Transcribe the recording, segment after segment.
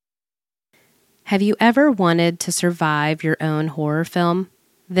Have you ever wanted to survive your own horror film?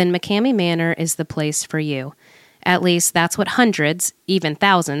 Then McKamey Manor is the place for you. At least that's what hundreds, even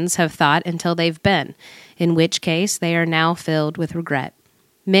thousands, have thought until they've been, in which case they are now filled with regret.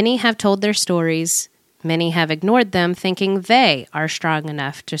 Many have told their stories. Many have ignored them, thinking they are strong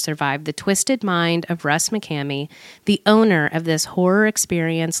enough to survive the twisted mind of Russ McKamey, the owner of this horror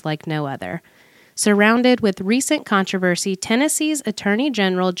experience like no other. Surrounded with recent controversy, Tennessee's Attorney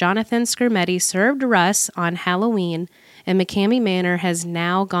General Jonathan Skrmetti served Russ on Halloween, and McKamey Manor has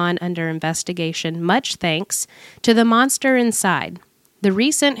now gone under investigation, much thanks to the monster inside. The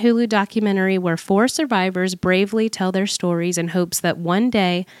recent Hulu documentary where 4 survivors bravely tell their stories in hopes that one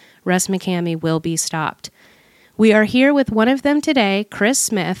day Russ McKamey will be stopped. We are here with one of them today, Kris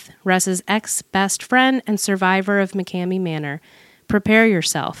Smith, Russ's ex-best friend and survivor of McKamey Manor. Prepare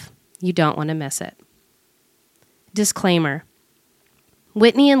yourself. You don't want to miss it. Disclaimer.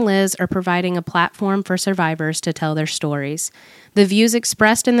 Whitney and Liz are providing a platform for survivors to tell their stories. The views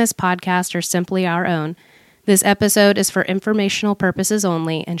expressed in this podcast are simply our own. This episode is for informational purposes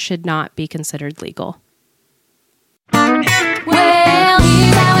only and should not be considered legal. Well,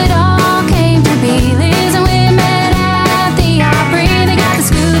 here's how it all came to be. Liz and Whit met at the Opry. They got the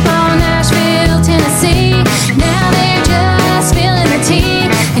scoop on Nashville, Tennessee. Now they're just spilling the tea.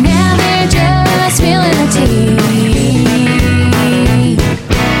 And now they're just spilling the tea.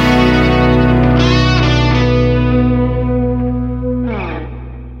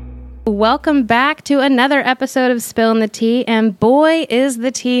 Welcome back to another episode of Spillin' the Tea, and boy, is the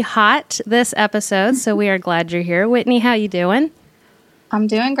tea hot this episode, so we are glad you're here. Whitney, how you doing? I'm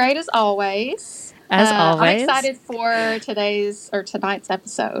doing great as always. I'm excited for tonight's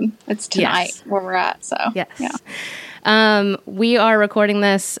episode. It's tonight where we're at, so yes. Yeah. We are recording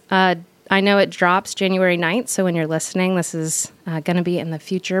this, I know it drops January 9th, so when you're listening, this is going to be in the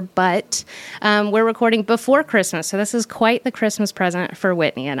future, but we're recording before Christmas, so this is quite the Christmas present for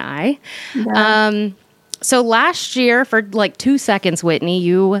Whitney and I. Yeah. So last year, for like 2 seconds, Whitney,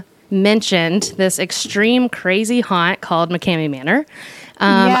 you mentioned this extreme crazy haunt called McKamey Manor.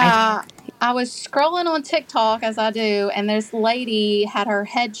 I was scrolling on TikTok, as I do, and this lady had her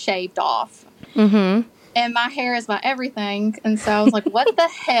head shaved off. Mm-hmm. And my hair is my everything. And so I was like, what the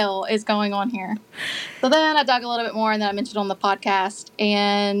hell is going on here? So then I dug a little bit more, and then I mentioned on the podcast.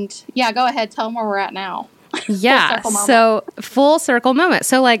 And yeah, go ahead. Tell them where we're at now. Yeah. Full circle moment.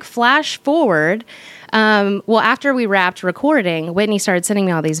 So like flash forward. After we wrapped recording, Whitney started sending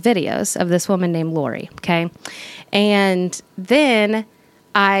me all these videos of this woman named Lori. Okay. And then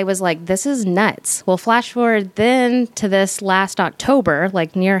I was like, this is nuts. Well, flash forward then to this last October,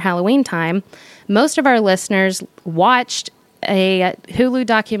 like near Halloween time. Most of our listeners watched a Hulu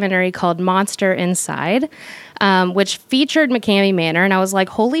documentary called Monster Inside, which featured McKamey Manor. And I was like,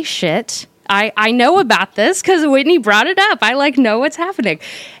 holy shit, I know about this because Whitney brought it up. I know what's happening.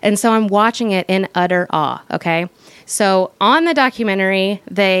 And so I'm watching it in utter awe, okay? So on the documentary,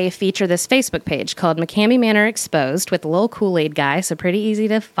 they feature this Facebook page called McKamey Manor Exposed with a little Kool-Aid guy, so pretty easy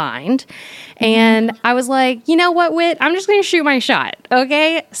to find. And I was like, you know what, Whit? I'm just going to shoot my shot,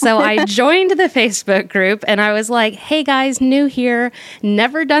 okay? So I joined the Facebook group, and I was like, hey, guys, new here.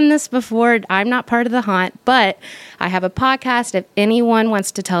 Never done this before. I'm not part of the haunt, but I have a podcast. If anyone wants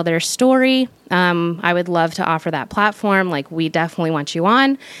to tell their story, I would love to offer that platform. Like, we definitely want you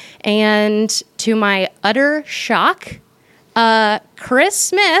on. And to my utter shock, Kris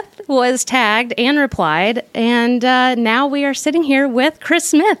Smith was tagged and replied. And now we are sitting here with Kris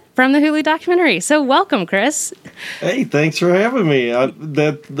Smith from the Hulu documentary. So welcome, Kris. Hey, thanks for having me.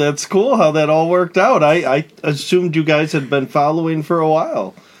 That's cool how that all worked out. I assumed you guys had been following for a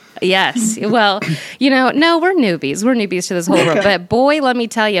while. Yes. Well, no, we're newbies. We're newbies to this whole world. But boy, let me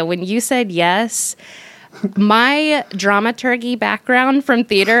tell you, when you said yes, my dramaturgy background from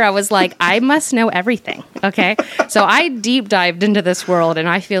theater, I was like, I must know everything. Okay. So I deep dived into this world, and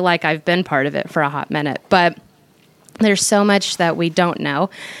I feel like I've been part of it for a hot minute. But there's so much that we don't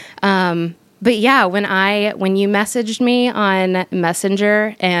know. But yeah, when you messaged me on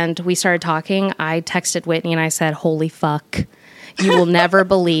Messenger and we started talking, I texted Whitney and I said, holy fuck. You will never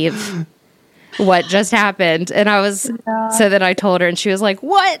believe what just happened. And so then I told her, and she was like,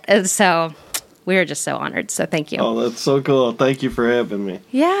 what? And so we were just so honored. So thank you. Oh, that's so cool. Thank you for having me.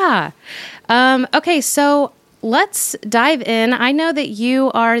 Yeah. Okay, so let's dive in. I know that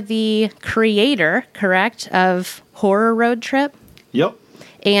you are the creator, correct, of Horror Road Trip? Yep.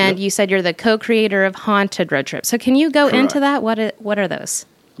 And you said you're the co-creator of Haunted Road Trip. So can you go into that? What are those?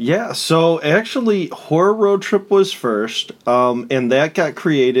 Yeah, so actually, Horror Road Trip was first, and that got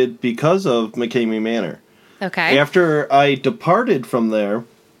created because of McKamey Manor. Okay. After I departed from there,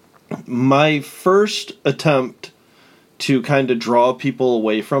 my first attempt to kind of draw people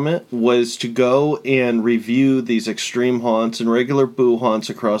away from it was to go and review these extreme haunts and regular boo haunts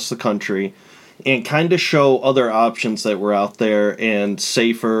across the country and kind of show other options that were out there and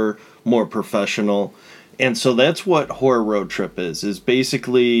safer, more professional. And so that's what Horror Road Trip is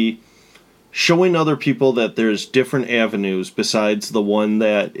basically showing other people that there's different avenues besides the one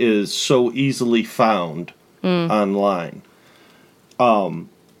that is so easily found online.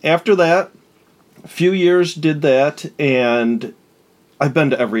 After that, a few years did that, and I've been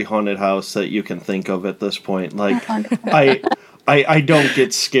to every haunted house that you can think of at this point. Like, I don't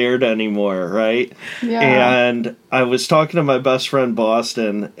get scared anymore, right? Yeah. And I was talking to my best friend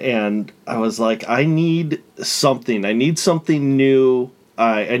Boston, and I was like, I need something. I need something new.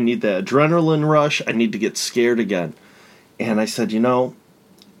 I need the adrenaline rush. I need to get scared again. And I said,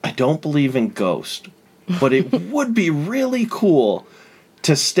 I don't believe in ghosts, but it would be really cool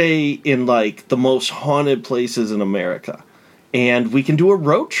to stay in, like, the most haunted places in America. And we can do a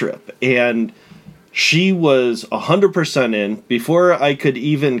road trip. And she was 100% in. Before I could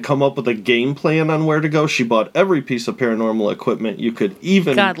even come up with a game plan on where to go, she bought every piece of paranormal equipment you could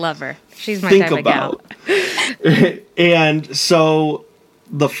even God love her. She's my think type about. of gal. And so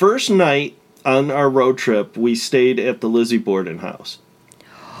the first night on our road trip, we stayed at the Lizzie Borden house.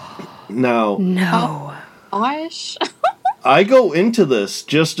 Now, No. Gosh. I go into this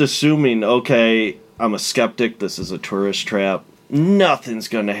just assuming, okay, I'm a skeptic, this is a tourist trap, nothing's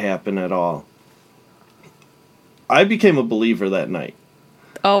going to happen at all. I became a believer that night.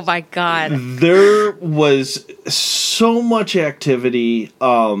 Oh my God. There was so much activity.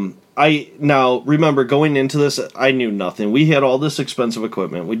 Now, remember, going into this, I knew nothing. We had all this expensive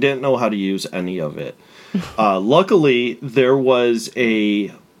equipment. We didn't know how to use any of it. Luckily, there was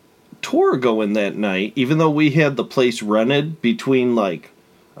a tour going that night, even though we had the place rented between, like,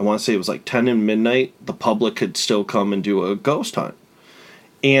 I want to say it was like 10 and midnight, the public could still come and do a ghost hunt.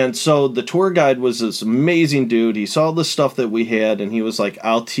 And so the tour guide was this amazing dude. He saw the stuff that we had, and he was like,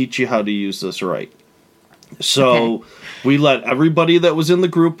 I'll teach you how to use this right. So we let everybody that was in the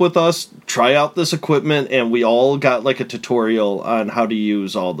group with us try out this equipment, and we all got like a tutorial on how to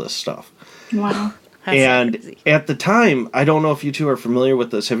use all this stuff. Wow. That's And crazy. at the time, I don't know if you two are familiar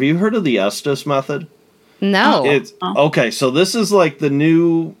with this. Have you heard of the Estes method? No. It's okay, so this is like the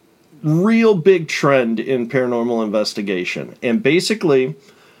new real big trend in paranormal investigation. And basically,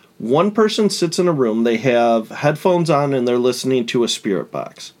 one person sits in a room, they have headphones on, and they're listening to a spirit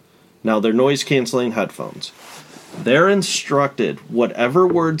box. Now, they're noise-canceling headphones. They're instructed, whatever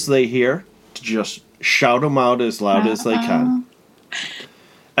words they hear, to just shout them out as loud as they can.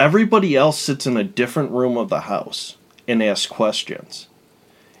 Everybody else sits in a different room of the house and asks questions.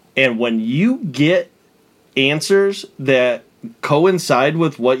 And when you get answers that coincide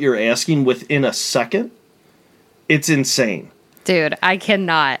with what you're asking within a second, it's insane. Dude, I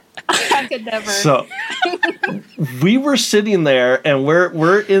cannot. I could never. So we were sitting there, and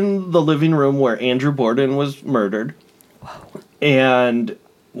we're in the living room where Andrew Borden was murdered. And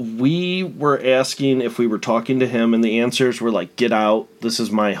we were asking if we were talking to him, and the answers were like, get out, this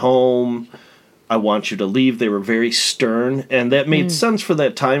is my home, I want you to leave. They were very stern, and that made sense for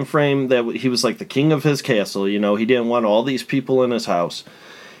that time frame, that he was like the king of his castle, he didn't want all these people in his house.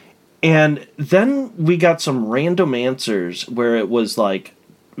 And then we got some random answers where it was like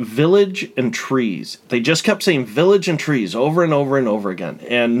village and trees. They just kept saying village and trees over and over and over again.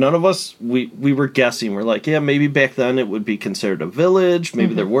 And none of us, we were guessing. We're like, yeah, maybe back then it would be considered a village.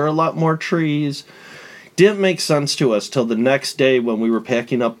 Maybe there were a lot more trees. Didn't make sense to us till the next day when we were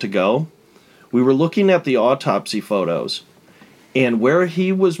packing up to go. We were looking at the autopsy photos. And where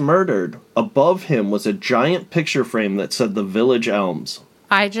he was murdered, above him was a giant picture frame that said the Village Elms.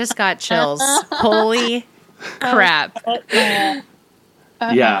 I just got chills. Holy crap.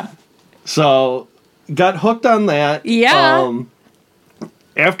 Yeah. So, got hooked on that. Yeah.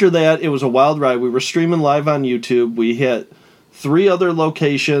 After that, it was a wild ride. We were streaming live on YouTube. We hit 3 other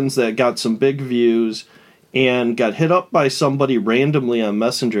locations that got some big views and got hit up by somebody randomly on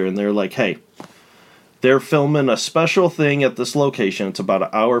Messenger. And they're like, hey, they're filming a special thing at this location. It's about an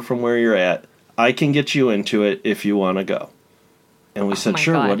hour from where you're at. I can get you into it if you want to go. And we said,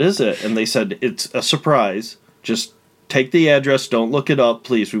 sure, God. what is it? And they said, it's a surprise. Just take the address. Don't look it up.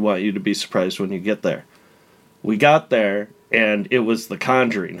 Please, we want you to be surprised when you get there. We got there, and it was the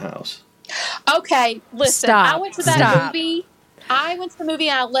Conjuring house. Okay, listen. Stop. I went to that Stop. movie. I went to the movie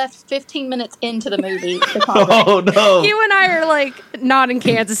and I left 15 minutes into the movie. Oh, no. You and I are like not in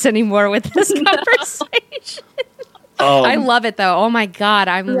Kansas anymore with this conversation. I love it though. Oh my God,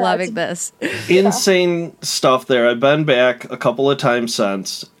 I'm loving this. Insane stuff there. I've been back a couple of times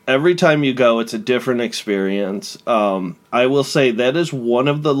since. Every time you go, it's a different experience. I will say that is one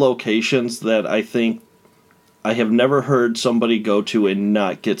of the locations that I think I have never heard somebody go to and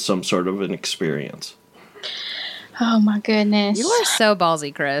not get some sort of an experience. Oh my goodness. You are so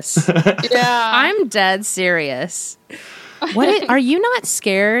ballsy, Kris. Yeah. I'm dead serious. Are you not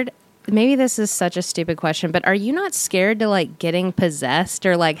scared? Maybe this is such a stupid question, but are you not scared to like getting possessed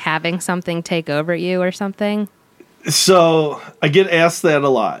or like having something take over you or something? So I get asked that a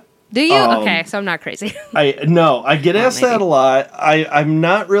lot. Do you? Okay, so I'm not crazy. I get asked that a lot. I'm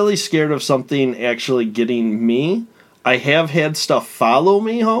not really scared of something actually getting me. I have had stuff follow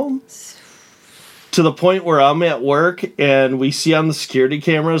me home to the point where I'm at work and we see on the security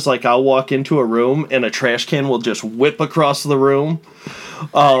cameras, like I'll walk into a room and a trash can will just whip across the room.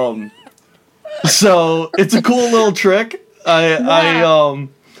 So it's a cool little trick. I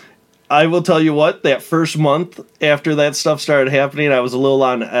will tell you what, that first month after that stuff started happening, I was a little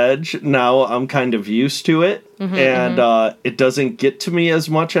on edge. Now I'm kind of used to it, and it doesn't get to me as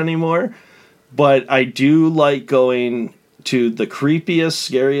much anymore. But I do like going to the creepiest,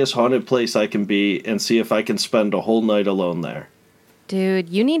 scariest haunted place I can be and see if I can spend a whole night alone there. Dude,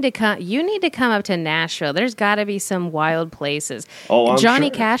 you need to come up to Nashville. There's got to be some wild places. Oh, I'm Johnny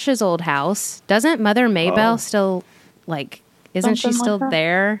sure. Cash's old house. Doesn't Mother Maybelle still, like, isn't she Something still like that.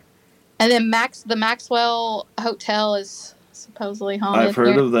 there? And then the Maxwell Hotel is supposedly haunted. I've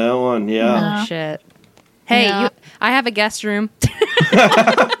heard of that one, yeah. Oh, shit. Hey, Yeah. I have a guest room.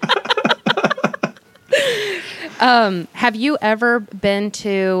 Have you ever been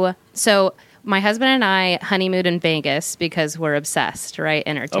to... So, my husband and I honeymooned in Vegas because we're obsessed, right?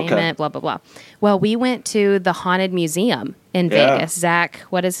 Entertainment, blah, blah, blah. Well, we went to the Haunted Museum in Vegas. Zach,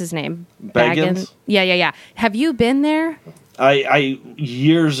 what is his name? Baggins? Yeah. Have you been there? I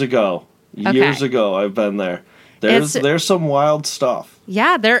years ago, I've been there. There's some wild stuff.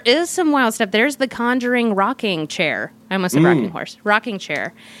 Yeah, there is some wild stuff. There's the Conjuring rocking chair. I almost said rocking horse. Rocking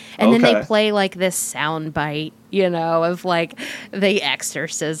chair. And then they play like this sound bite, of like the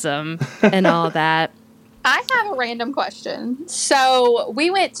exorcism and all that. I have a random question. So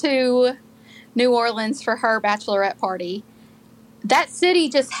we went to New Orleans for her bachelorette party. That city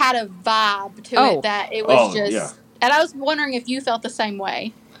just had a vibe to it that it was just... Yeah. And I was wondering if you felt the same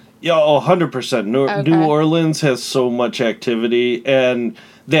way. Yeah, 100%. New Orleans has so much activity, and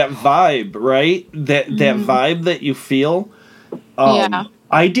that vibe, right? That vibe that you feel.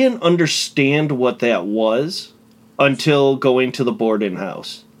 I didn't understand what that was until going to the boarding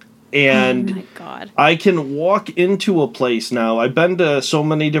house. And oh my God. I can walk into a place now. I've been to so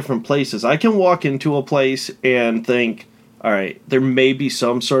many different places. I can walk into a place and think, all right, there may be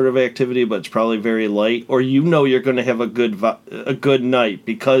some sort of activity, but it's probably very light. Or you're going to have a good night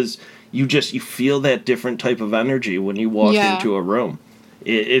because you feel that different type of energy when you walk into a room.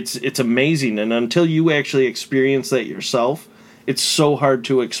 It's amazing, and until you actually experience that yourself, it's so hard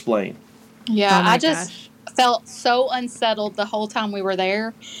to explain. Yeah, Oh my I just felt so unsettled the whole time we were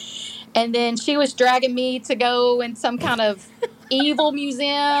there. And then she was dragging me to go in some kind of evil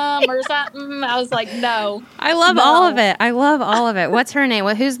museum or something. I was like, no. I love all of it. What's her name?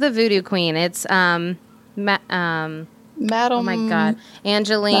 Who's the voodoo queen? It's Madam. oh my God,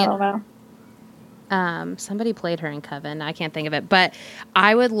 Angeline. I don't know. Somebody played her in Coven. I can't think of it, but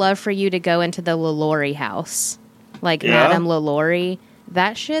I would love for you to go into the LaLaurie house, like Madame LaLaurie.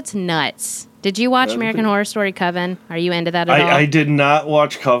 That shit's nuts. Did you watch American Horror Story Coven? Are you into that at all? I did not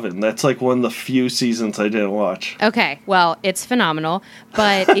watch Coven. That's like one of the few seasons I didn't watch. Okay, well, it's phenomenal.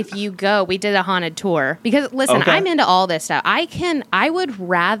 But if you go, we did a haunted tour. Because, listen, I'm into all this stuff. I would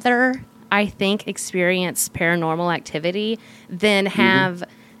rather, I think, experience paranormal activity than have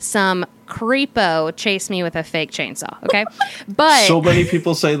some creepo chase me with a fake chainsaw, okay? But so many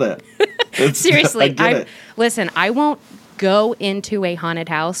people say that. Seriously, I listen, I won't go into a haunted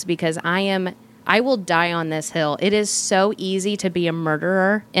house because I will die on this hill. It is so easy to be a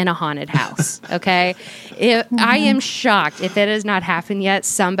murderer in a haunted house, okay? I am shocked if it has not happened yet,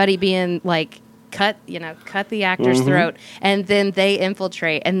 somebody being like, cut the actor's throat, and then they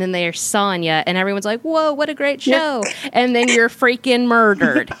infiltrate, and then they're sawing you, and everyone's like, whoa, what a great show. And then you're freaking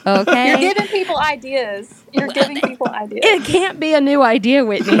murdered, okay? You're giving people ideas. It can't be a new idea,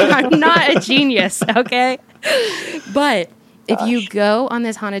 Whitney. I'm not a genius, okay? But if you go on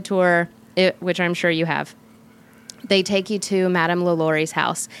this haunted tour, which I'm sure you have, they take you to Madame LaLaurie's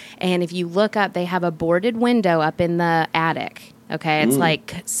house, and if you look up, they have a boarded window up in the attic. Okay, it's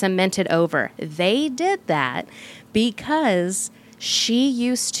like cemented over. They did that because she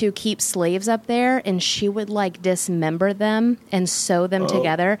used to keep slaves up there, and she would like dismember them and sew them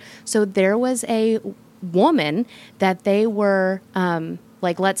together. So there was a woman that they were,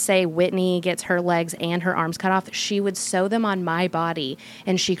 like, let's say Whitney gets her legs and her arms cut off. She would sew them on my body,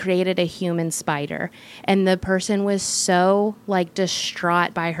 and she created a human spider. And the person was so, like,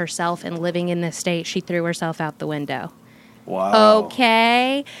 distraught by herself and living in this state, she threw herself out the window. Wow.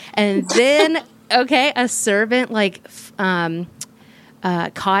 Okay. And then, a servant, like,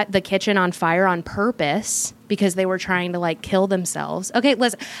 caught the kitchen on fire on purpose because they were trying to, like, kill themselves. Okay,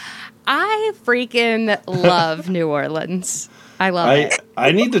 listen, I freaking love New Orleans. I love it.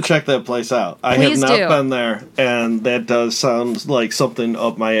 I need to check that place out. I Please have not do. been there, and that does sound like something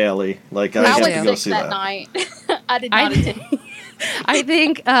up my alley. Like, I have I to was go sick see that that. night. I did not attend.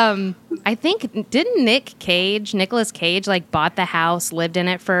 I think didn't Nicolas Cage like bought the house, lived in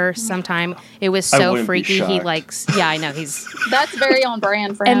it for some time. It was I so wouldn't be freaky. He shocked. like, yeah, I know he's. That's very on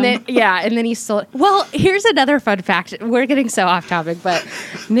brand for him. And then he sold. Well, here's another fun fact. We're getting so off topic, but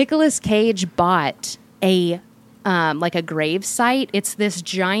Nicolas Cage bought a like a grave site. It's this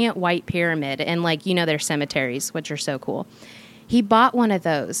giant white pyramid, and like there's cemeteries, which are so cool. He bought one of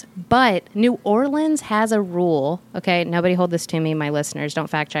those, but New Orleans has a rule. Okay, nobody hold this to me, my listeners. Don't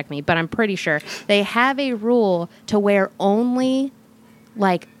fact check me, but I'm pretty sure they have a rule to where only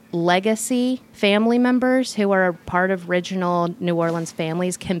like legacy family members who are a part of original New Orleans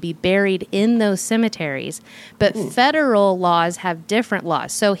families can be buried in those cemeteries. But federal laws have different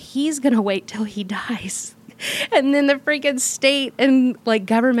laws. So he's going to wait till he dies. And then the freaking state and like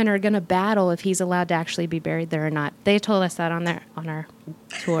government are going to battle if he's allowed to actually be buried there or not. They told us that on our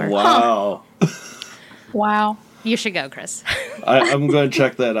tour. Wow. Wow. You should go, Kris. I'm going to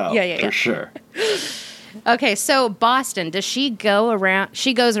check that out Yeah. for sure. Okay, so Boston, does she go around?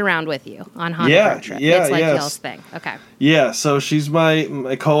 She goes around with you on Haunted Yeah, Road Trip. yeah, It's like yes. y'all's thing. Okay. Yeah, so she's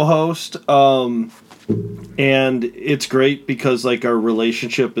my co-host, and it's great because like our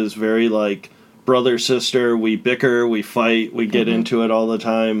relationship is very like brother sister. We bicker, we fight, we get into it all the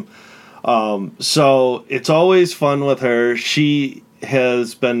time. So it's always fun with her. She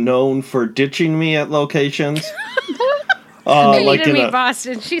has been known for ditching me at locations. You like need to in meet a,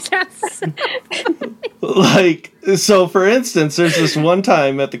 Boston. She sounds. like, so for instance, there's this one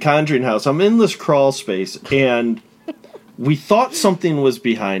time at the Conjuring House, I'm in this crawl space, and we thought something was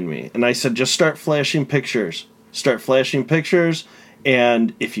behind me. And I said, just start flashing pictures. Start flashing pictures,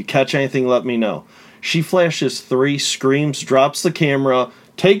 and if you catch anything, let me know. She flashes 3, screams, drops the camera,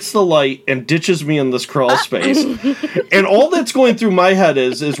 takes the light, and ditches me in this crawl space. And all that's going through my head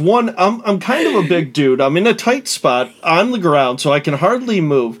is one, I'm kind of a big dude. I'm in a tight spot on the ground, so I can hardly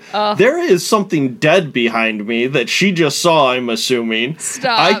move. There is something dead behind me that she just saw, I'm assuming.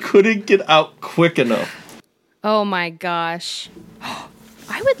 Stop. I couldn't get out quick enough. Oh my gosh.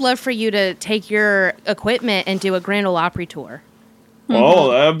 I would love for you to take your equipment and do a Grand Ole Opry tour, Oh,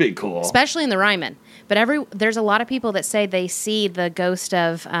 that'd be cool. especially in the Ryman. But there's a lot of people that say they see the ghost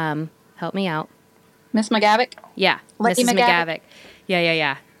of, help me out. Miss McGavick? Yeah, Lady Mrs. McGavick. McGavick.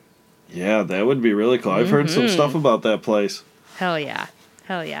 Yeah. Yeah, that would be really cool. I've heard some stuff about that place. Hell yeah.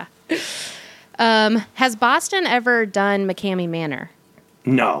 Has Boston ever done McKamey Manor?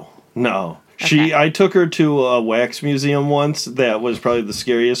 No. Okay. I took her to a wax museum once. That was probably the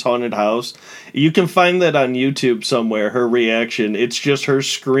scariest haunted house. You can find that on YouTube somewhere, her reaction. It's just her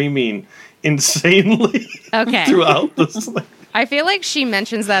screaming insanely Okay. throughout the thing. I feel like she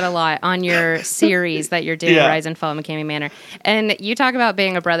mentions that a lot on your series that you're doing, Yeah. Rise and Fall of McKamey Manor. And you talk about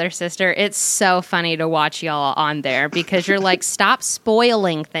being a brother-sister. It's so funny to watch y'all on there because you're like, stop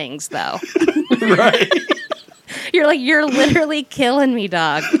spoiling things, though. Right. You're literally killing me,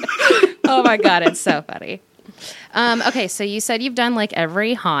 dog. Oh, my God. It's so funny. Okay, so you said you've done like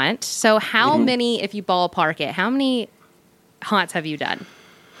every haunt. So how many, if you ballpark it, how many haunts have you done?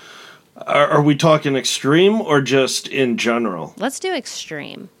 Are we talking extreme or just in general? Let's do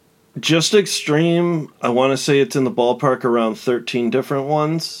extreme. Just extreme, I want to say it's in the ballpark around 13 different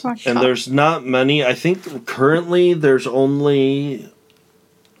ones. Gosh. And there's not many. I think currently there's only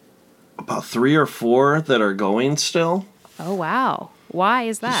about 3 or 4 that are going still. Oh, wow. Why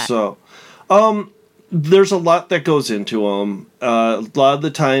is that? So, there's a lot that goes into them. A lot of the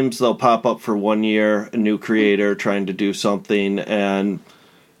times they'll pop up for 1 year, a new creator trying to do something, and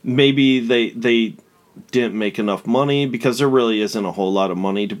maybe they didn't make enough money because there really isn't a whole lot of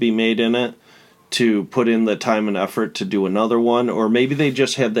money to be made in it to put in the time and effort to do another one, or maybe they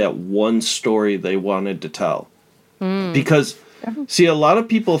just had that one story they wanted to tell. Because, see, a lot of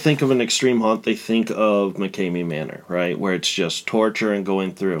people think of an extreme haunt, they think of McKamey Manor, right, where it's just torture and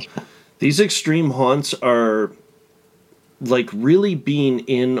going through. These extreme haunts are like really being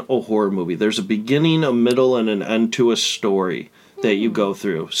in a horror movie. There's a beginning, a middle, and an end to a story that you go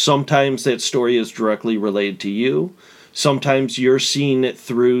through. Sometimes that story is directly related to you. Sometimes you're seeing it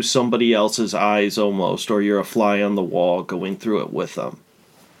through somebody else's eyes almost, or you're a fly on the wall going through it with them.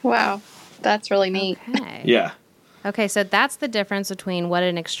 Wow. That's really neat. Okay. Yeah. Okay, so that's the difference between what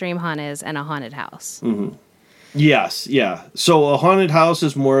an extreme haunt is and a haunted house. Mm-hmm. Yes, yeah. So a haunted house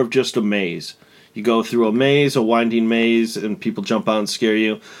is more of just a maze. You go through a maze, a winding maze, and people jump out and scare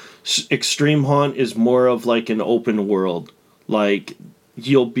you. Extreme haunt is more of like an open world. Like,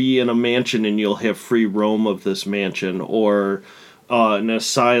 you'll be in a mansion and you'll have free roam of this mansion, or an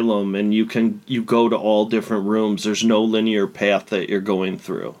asylum, and you go to all different rooms. There's no linear path that you're going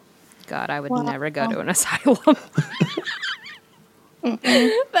through. God, I would never go to an asylum.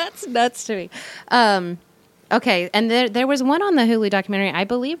 That's nuts to me. Okay, and there was one on the Hulu documentary. I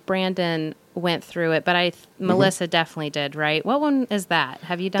believe Brandon went through it, but Melissa definitely did, right? What one is that?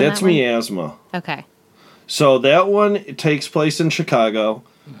 Have you done That's that one? Miasma. Okay. So that one, it takes place in Chicago.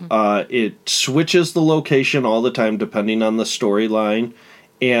 It switches the location all the time depending on the storyline.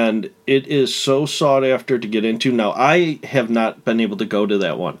 And it is so sought after to get into. Now, I have not been able to go to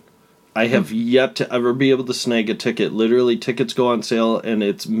that one. I have yet to ever be able to snag a ticket. Literally, tickets go on sale, and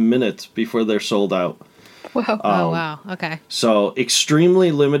it's minutes before they're sold out. Whoa. Oh, wow. Okay. So,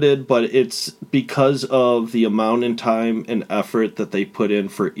 extremely limited, but it's because of the amount in time and effort that they put in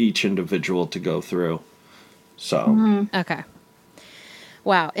for each individual to go through. So. Okay.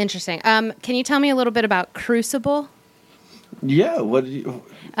 Wow, interesting. Can you tell me a little bit about Crucible? Yeah, what do you...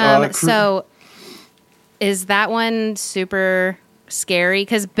 So, is that one super scary?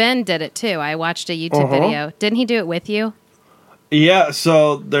 Because Ben did it, too. I watched a YouTube video. Didn't he do it with you? Yeah,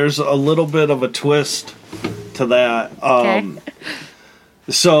 so there's a little bit of a twist to that. Okay.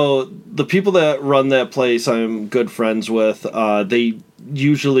 So the people that run that place I'm good friends with, they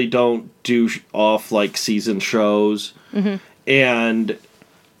usually don't do off like season shows. And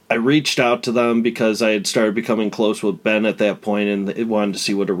I reached out to them because I had started becoming close with Ben at that point, and they wanted to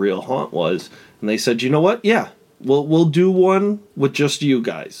see what a real haunt was. And they said, you know what? Yeah, we'll do one with just you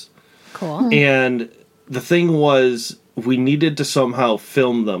guys. Cool. And the thing was, we needed to somehow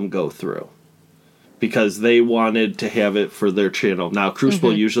film them go through because they wanted to have it for their channel. Now,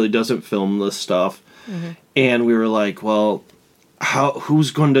 Crucible usually doesn't film this stuff. And we were like, well, who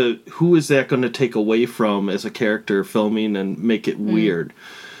is that going to take away from as a character filming and make it weird?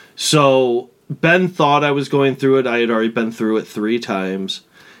 So Ben thought I was going through it. I had already been through it 3 times.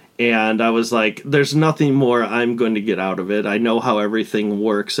 And I was like, there's nothing more I'm going to get out of it. I know how everything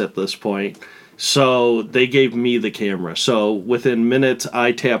works at this point. So they gave me the camera. So within minutes,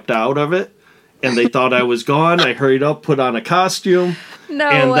 I tapped out of it. And they thought I was gone. I hurried up, put on a costume.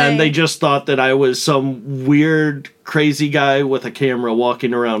 And then they just thought that I was some weird, crazy guy with a camera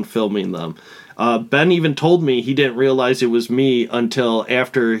walking around filming them. Ben even told me he didn't realize it was me until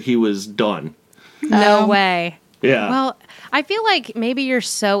after he was done. No way. Yeah. Well, I feel like maybe you're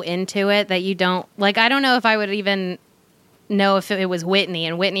so into it that you don't... Like, I don't know if I would even know if it was Whitney,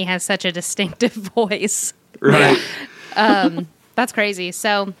 and Whitney has such a distinctive voice. Right. That's crazy.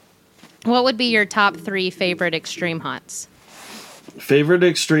 So, what would be your top 3 favorite extreme haunts? Favorite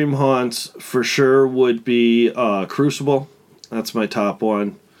extreme haunts for sure would be Crucible. That's my top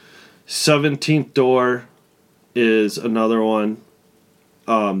one. 17th Door is another one.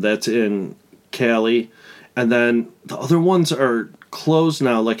 That's in Cali. And then the other ones are closed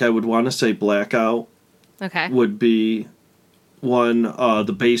now. Like I would want to say Blackout would be one.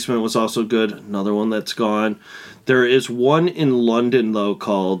 The Basement was also good. Another one that's gone. There is one in London, though,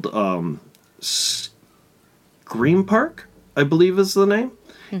 called Green Park, I believe is the name.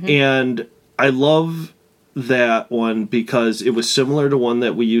 And I love that one because it was similar to one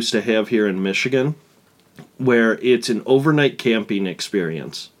that we used to have here in Michigan, where it's an overnight camping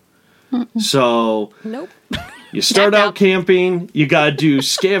experience. So you start out camping, you got to do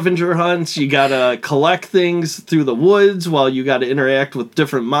scavenger hunts, you got to collect things through the woods while you got to interact with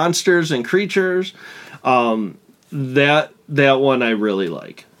different monsters and creatures. That one I really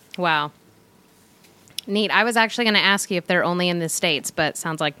like. Wow. Neat. I was actually going to ask you if they're only in the States, but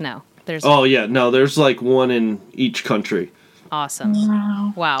sounds like no. There's there's like one in each country.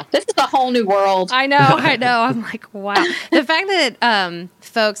 Awesome. Wow. This is a whole new world. I know. I'm like, wow. The fact that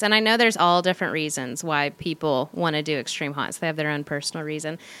folks, and I know there's all different reasons why people want to do extreme haunts. They have their own personal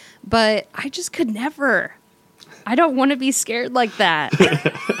reason. But I just could never. I don't want to be scared like that.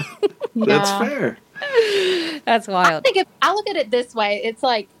 That's fair. That's wild. I think if I look at it this way, it's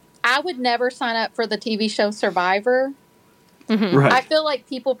like I would never sign up for the TV show Survivor Right. I feel like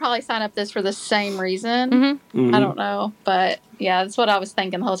people probably sign up this for the same reason. Mhm. I don't know, but yeah, that's what I was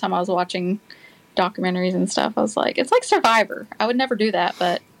thinking the whole time I was watching documentaries and stuff. I was like, it's like Survivor. I would never do that,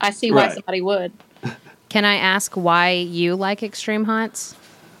 but I see why Right. somebody would. Can I ask why you like extreme haunts?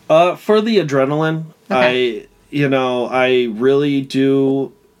 For the adrenaline, Okay. I really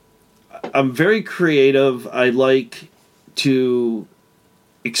do. I'm very creative. I like to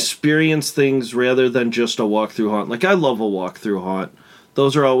experience things rather than just a walkthrough haunt. Like, I love a walkthrough haunt.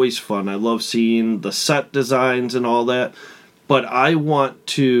 Those are always fun. I love seeing the set designs and all that. But I want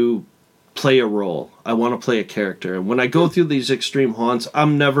to play a role. I want to play a character. And when I go through these extreme haunts,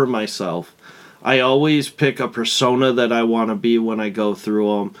 I'm never myself. I always pick a persona that I want to be when I go through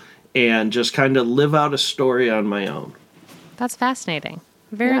them and just kind of live out a story on my own. That's fascinating.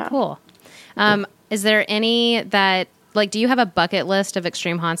 Very Yeah. cool. Is there any that, like, do you have a bucket list of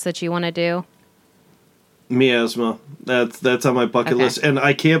extreme haunts that you want to do? Miasma. That's on my bucket Okay. list. And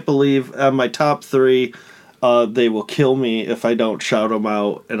I can't believe on my top 3, they will kill me if I don't shout them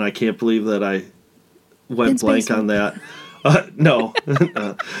out. And I can't believe that I went blank on that. No.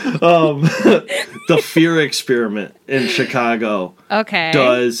 The Fear Experiment in Chicago Okay.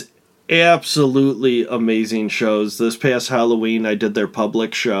 does absolutely amazing shows. This past Halloween, I did their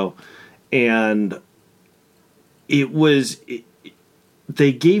public show, and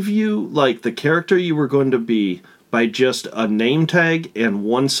they gave you, like, the character you were going to be by just a name tag and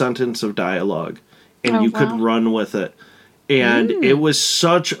one sentence of dialogue, and Oh, you wow. could run with it. And it was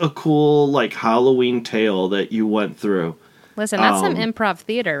such a cool, like, Halloween tale that you went through. Listen, that's some improv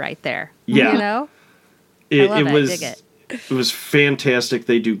theater right there. Yeah. You know? It love it. was Dig it. it was fantastic.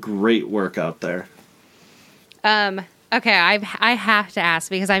 They do great work out there. Okay, I have to ask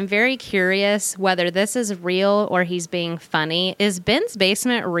because I'm very curious whether this is real or he's being funny. Is Ben's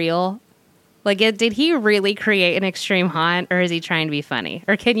basement real? Like, did he really create an extreme haunt, or is he trying to be funny?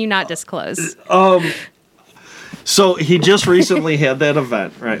 Or can you not disclose? So he just recently had that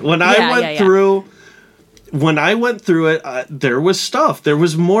event, right? When I Yeah, went yeah, yeah. through, it, there was stuff. There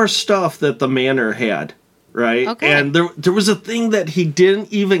was more stuff that the manor had, right? Okay. And there was a thing that he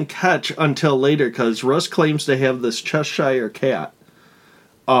didn't even catch until later, because Russ claims to have this Cheshire cat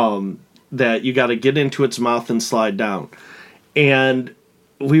that you got to get into its mouth and slide down. And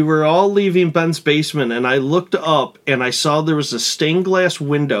we were all leaving Ben's basement, and I looked up, and I saw there was a stained glass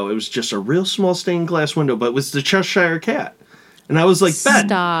window. It was just a real small stained glass window, but it was the Cheshire cat. And I was like, Ben,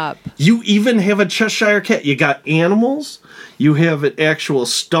 Stop. you even have a Cheshire cat. You got animals. You have actual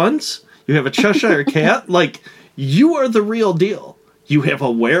stunts. You have a Cheshire cat. Like, you are the real deal. You have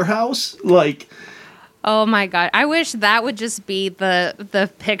a warehouse. Like, Oh my God. I wish that would just be the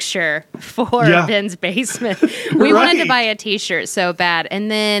picture for Yeah. Ben's basement. We wanted to Right. buy a t-shirt so bad.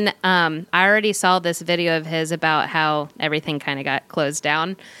 And then I already saw this video of his about how everything kind of got closed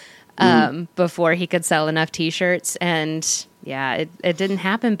down before he could sell enough t-shirts. And yeah, it didn't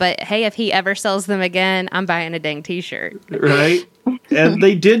happen. But hey, if he ever sells them again, I'm buying a dang t-shirt. right? And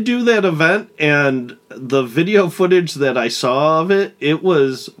they did do that event, and the video footage that I saw of it, it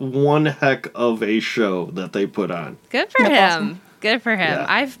was one heck of a show that they put on. Good for him. awesome. Good for him. Yeah.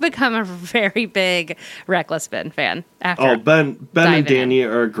 I've become a very big Reckless Ben fan after. Oh, Ben and diving Danny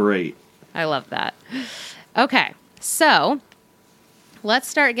are great. I love that. Okay, so let's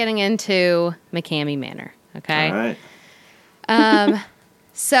start getting into McKamey Manor. Okay. All right.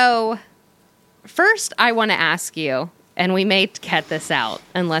 So first, I want to ask you, and we may cut this out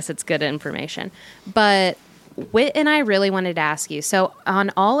unless it's good information, but Whit and I really wanted to ask you. So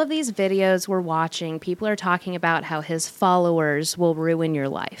on all of these videos we're watching, people are talking about how his followers will ruin your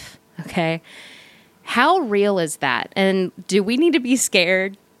life. Okay. How real is that? And do we need to be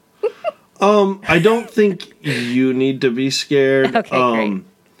scared? I don't think you need to be scared. Okay, great.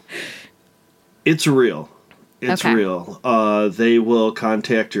 It's real. It's Okay. real. They will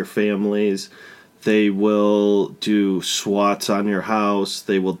contact your families. They will do SWATs on your house.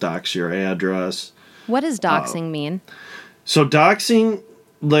 They will dox your address. What does doxing mean? So doxing,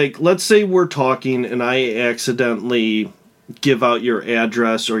 like, let's say we're talking and I accidentally give out your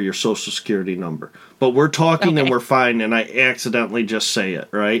address or your social security number. But we're talking and Okay. we're fine, and I accidentally just say it,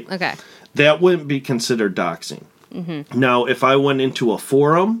 right? Okay. That wouldn't be considered doxing. Now, if I went into a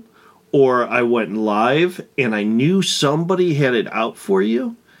forum or I went live and I knew somebody had it out for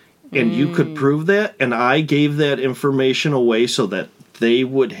you and you could prove that, and I gave that information away so that they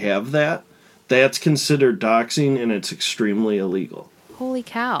would have that, that's considered doxing, and it's extremely illegal. Holy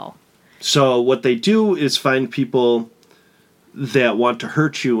cow. So what they do is find people that want to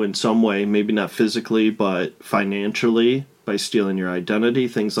hurt you in some way, maybe not physically, but financially, by stealing your identity,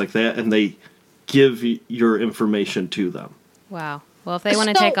 things like that, and they give your information to them. Wow. Well, if they want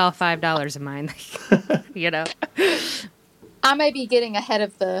to take all $5 of mine, you know. I may be getting ahead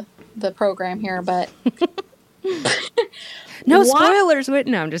of the program here, but no spoilers.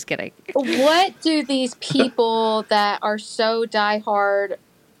 No, I'm just kidding. What do these people that are so diehard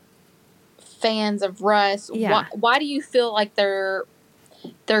fans of Russ, why do you feel like they're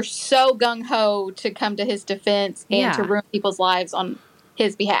so gung-ho to come to his defense and to ruin people's lives on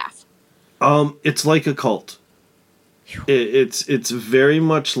his behalf? It's like a cult. It's very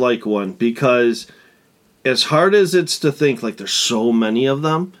much like one, because as hard as it's to think like there's so many of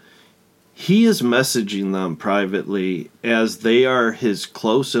them, he is messaging them privately as they are his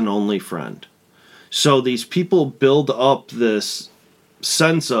close and only friend. So these people build up this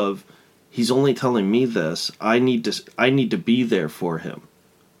sense of, he's only telling me this. I need to be there for him.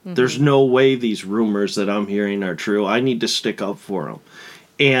 Mm-hmm. There's no way these rumors that I'm hearing are true. I need to stick up for him.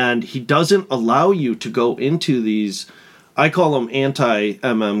 And he doesn't allow you to go into these, I call them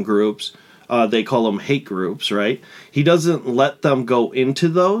anti-MM groups. They call them hate groups, right? He doesn't let them go into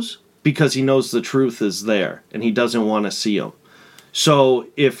those because he knows the truth is there and he doesn't want to see them. So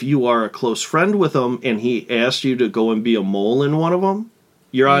if you are a close friend with him and he asks you to go and be a mole in one of them,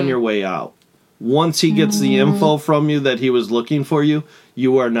 you're on your way out. Once he gets the info from you that he was looking for you,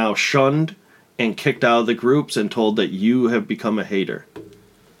 you are now shunned and kicked out of the groups and told that you have become a hater.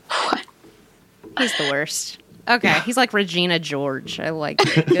 He's the worst. Okay, he's like Regina George. I like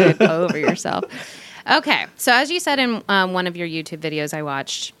it. Go over yourself. Okay, so as you said in one of your YouTube videos I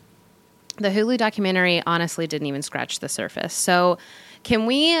watched, the Hulu documentary honestly didn't even scratch the surface. So can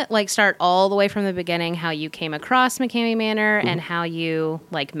we like start all the way from the beginning, how you came across McKamey Manor and how you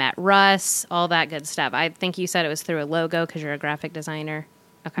like met Russ, all that good stuff? I think you said it was through a logo because you're a graphic designer.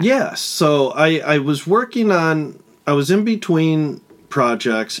 Okay. Yeah, so I was working on, I was in between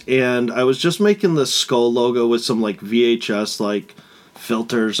projects and I was just making this skull logo with some like VHS like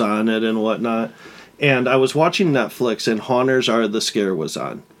filters on it and whatnot. And I was watching Netflix and Haunters Are the Scare was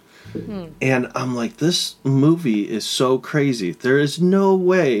on. And I'm like, this movie is so crazy. There is no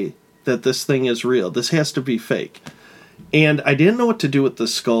way that this thing is real. This has to be fake. And I didn't know what to do with the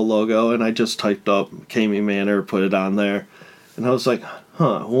skull logo, and I just typed up McKamey Manor, put it on there. And I was like,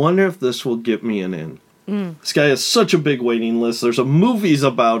 I wonder if this will get me an in. This guy has such a big waiting list. There's movies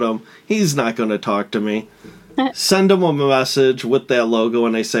about him. He's not going to talk to me. Send him a message with that logo,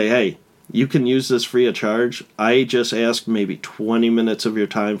 and I say, hey, you can use this free of charge. I just asked maybe 20 minutes of your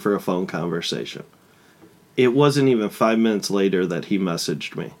time for a phone conversation. It wasn't even 5 minutes later that he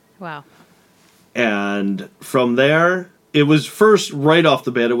messaged me. Wow. And from there, it was first right off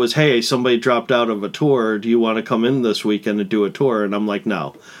the bat, it was, hey, somebody dropped out of a tour. Do you want to come in this weekend and do a tour? And I'm like,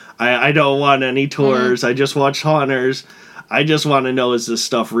 no, I don't want any tours. I just watched Haunters. I just want to know, is this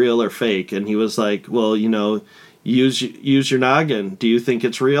stuff real or fake? And he was like, well, you know, use your noggin. Do you think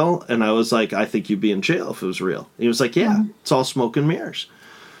it's real? And I was like, I think you'd be in jail if it was real. And he was like, yeah, it's all smoke and mirrors.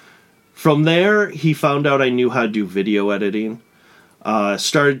 From there, he found out I knew how to do video editing.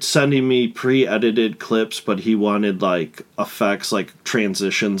 Started sending me pre-edited clips, but he wanted like effects, like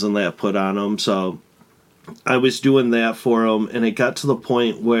transitions and that put on them. So I was doing that for him, and it got to the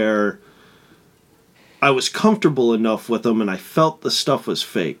point where I was comfortable enough with them, and I felt the stuff was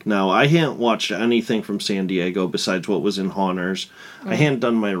fake. Now, I hadn't watched anything from San Diego besides what was in Haunters. I hadn't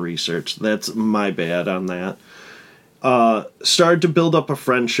done my research. That's my bad on that. Started to build up a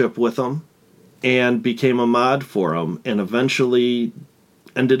friendship with them and became a mod for them, and eventually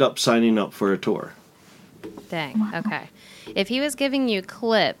ended up signing up for a tour. Dang, okay. If he was giving you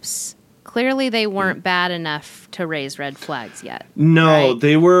clips, clearly they weren't bad enough to raise red flags yet. No, right?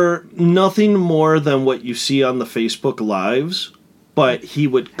 They were nothing more than what you see on the Facebook Lives, but he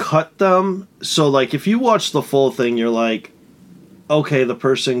would cut them. So, like, if you watch the full thing, you're like, okay, the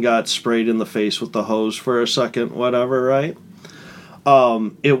person got sprayed in the face with the hose for a second, whatever, right?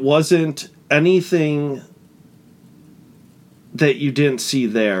 It wasn't anything that you didn't see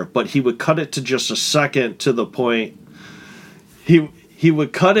there, but he would cut it to just a second to the point. He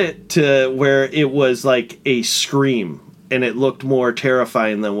would cut it to where it was like a scream, and it looked more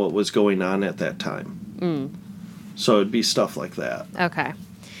terrifying than what was going on at that time. So it'd be stuff like that. Okay.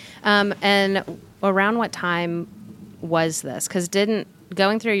 And around what time was this? Because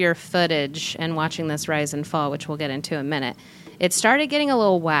going through your footage and watching this rise and fall, which we'll get into in a minute, it started getting a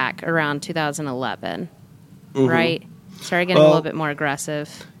little whack around 2011, right? Started getting a little bit more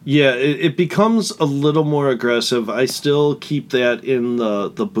aggressive. Yeah, it becomes a little more aggressive. I still keep that in the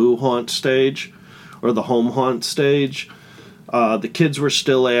boo haunt stage or the home haunt stage. The kids were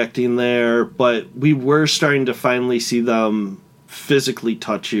still acting there, but we were starting to finally see them physically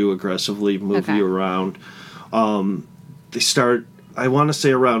touch you aggressively, move you around. they start, I want to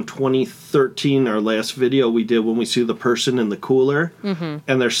say around 2013, our last video we did when we see the person in the cooler and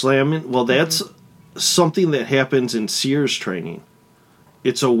they're slamming. Well, that's something that happens in Sears training.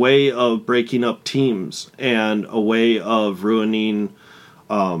 It's a way of breaking up teams and a way of ruining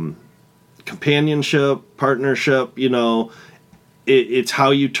companionship, partnership, you know. It's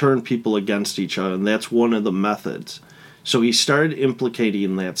how you turn people against each other, and that's one of the methods. So he started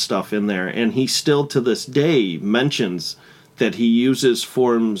implicating that stuff in there, and he still to this day mentions that he uses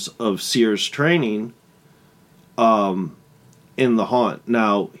forms of Sears training in The Haunt.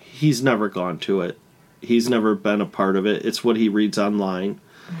 Now, he's never gone to it. He's never been a part of it. It's what he reads online.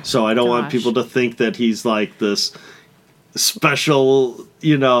 So I don't want people to think that he's like this special,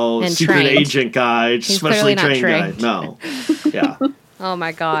 you know, And secret trained. agent guy, He's specially clearly not trained trained. guy. No. Yeah. Oh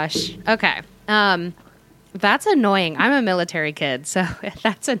my gosh. Okay. That's annoying. I'm a military kid, so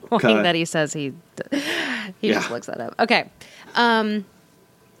that's annoying Okay. that he says he just looks that up. Okay.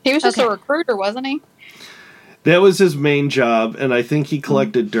 He was just Okay. a recruiter, wasn't he? That was his main job, and I think he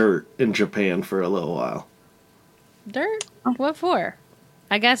collected dirt in Japan for a little while. Dirt? What for?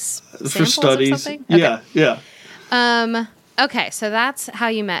 I guess For samples of studies. something? Okay. Yeah. Okay, so that's how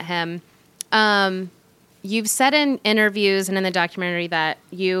you met him. You've said in interviews and in the documentary that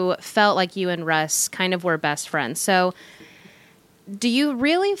you felt like you and Russ kind of were best friends. So do you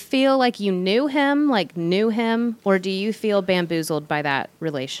really feel like you knew him, or do you feel bamboozled by that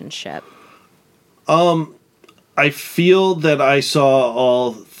relationship? I feel that I saw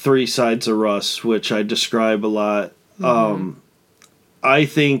all three sides of Russ, which I describe a lot. I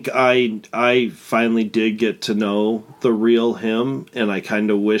think I finally did get to know the real him, and I kind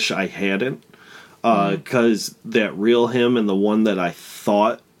of wish I hadn't. Because that real him and the one that I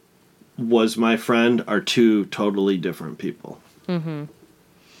thought was my friend are two totally different people.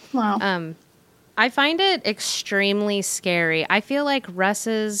 Wow. I find it extremely scary. I feel like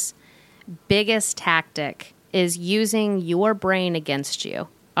Russ's biggest tactic is using your brain against you.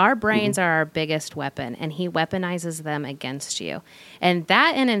 Our brains are our biggest weapon, and he weaponizes them against you. And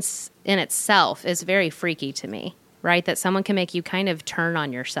that in itself is very freaky to me, right? That someone can make you kind of turn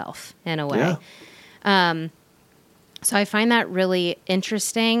on yourself in a way. Yeah. So I find that really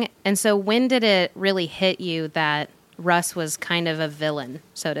interesting. And so when did it really hit you that Russ was kind of a villain,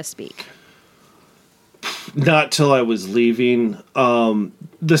 so to speak? Not till I was leaving.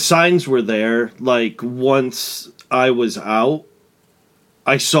 The signs were there. Like, once I was out,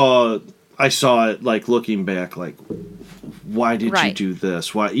 I saw it, like, looking back, like, why did you do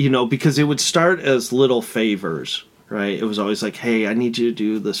this? Why, you know, because it would start as little favors, right? It was always like, hey, I need you to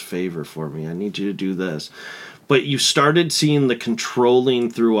do this favor for me. I need you to do this. But you started seeing the controlling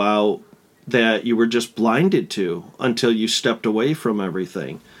throughout that you were just blinded to until you stepped away from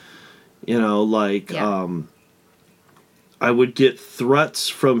everything. You know, like, I would get threats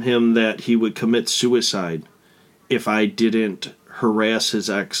from him that he would commit suicide if I didn't harass his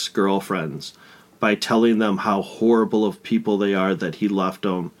ex-girlfriends by telling them how horrible of people they are, that he left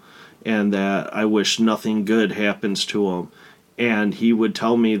them, and that I wish nothing good happens to him. And he would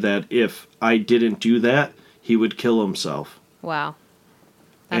tell me that if I didn't do that, he would kill himself. Wow.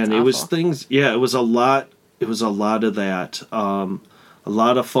 That's And awful. it was things, it was a lot of that. A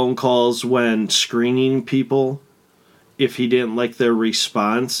lot of phone calls when screening people. If he didn't like their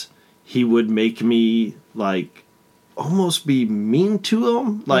response, he would make me, like, almost be mean to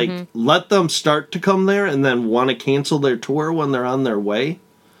them. Like, let them start to come there and then want to cancel their tour when they're on their way.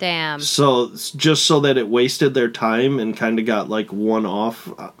 Damn. So, just so that it wasted their time and kind of got, like, one off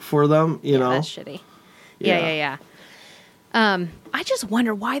for them, you know? That's shitty. Yeah. I just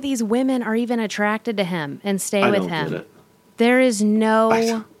wonder why these women are even attracted to him and stay with him. Get it. There is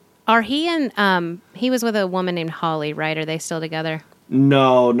no... Are he and... he was with a woman named Holly, right? Are they still together?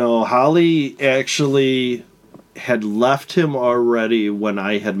 No. Holly actually had left him already when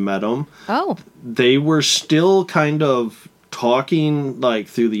I had met him. Oh. They were still kind of talking, like,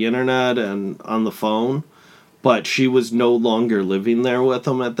 through the internet and on the phone, but she was no longer living there with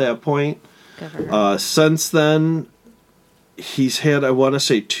him at that point. Good for her. Since then, he's had, I want to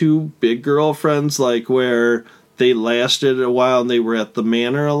say, 2 big girlfriends, like, where they lasted a while and they were at the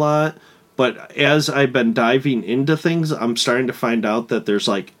manor a lot. But as I've been diving into things, I'm starting to find out that there's,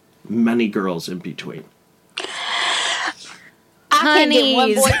 like, many girls in between. I can't get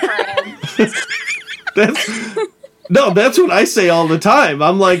one Honeys. boyfriend. That's what I say all the time.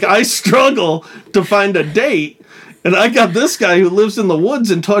 I'm like, I struggle to find a date, And I got this guy who lives in the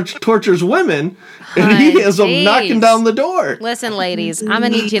woods and tortures women, and he has them knocking down the door. Listen, ladies, I'm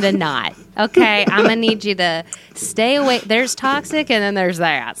going to need you to not. Okay? I'm going to need you to stay away. There's toxic, and then there's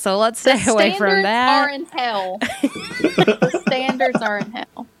that. So let's stay away from that. The standards are in hell. The standards are in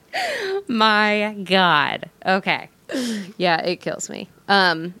hell. My God. Okay. Yeah, it kills me.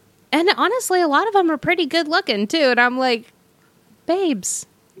 And honestly, a lot of them are pretty good looking, too. And I'm like, babes,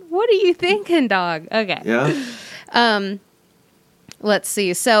 what are you thinking, dog? Okay. Yeah. Let's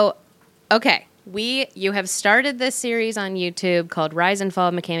see. So, okay. You have started this series on YouTube called Rise and Fall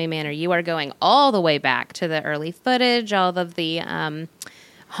of McKamey Manor. You are going all the way back to the early footage, all of the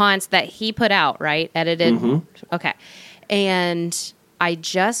haunts that he put out, right? Edited. Mm-hmm. Okay. And I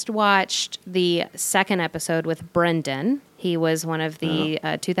just watched the second episode with Brendan. He was one of the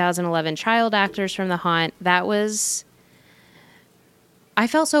 2011 child actors from The Haunt. That was... I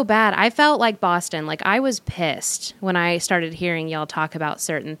felt so bad. I felt like Boston. Like, I was pissed when I started hearing y'all talk about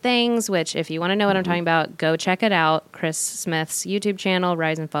certain things, which, if you want to know what I'm talking about, go check it out. Kris Smith's YouTube channel,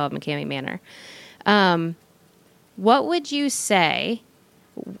 Rise and Fall of McKamey Manor. What would you say...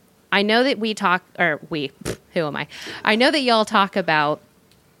 I know that who am I? I know that y'all talk about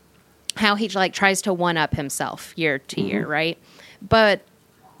how he like tries to one-up himself year to year, right? But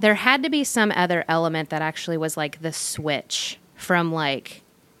there had to be some other element that actually was like the switch from like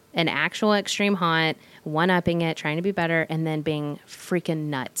an actual extreme haunt, one-upping it, trying to be better, and then being freaking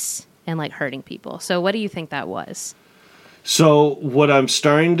nuts and like hurting people. So what do you think that was? So what I'm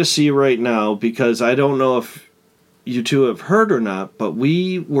starting to see right now, because I don't know if you two have heard or not, but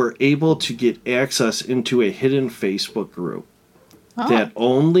we were able to get access into a hidden Facebook group that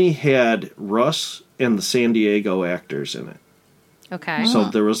only had Russ and the San Diego actors in it. Okay. So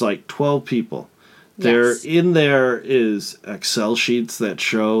there was like 12 people. Yes. In there is Excel sheets that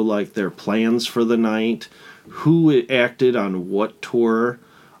show like their plans for the night, who acted on what tour,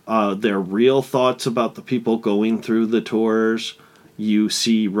 their real thoughts about the people going through the tours. You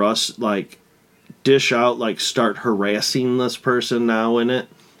see Russ like dish out, like, start harassing this person now in it.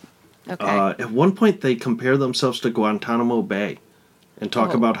 Okay. At one point, they compare themselves to Guantanamo Bay and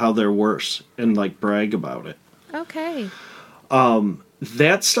talk about how they're worse and, like, brag about it. Okay.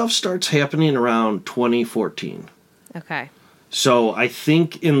 That stuff starts happening around 2014. Okay. So I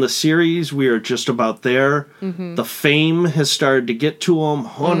think in the series, we are just about there. Mm-hmm. The fame has started to get to them.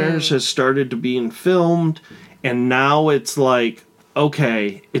 Hunters has started to being filmed. And now it's like,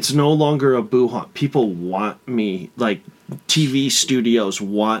 okay, it's no longer a boo haunt. People want me, like TV studios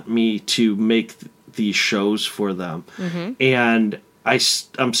want me to make these shows for them. Mm-hmm. And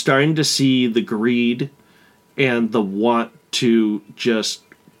I'm starting to see the greed and the want to just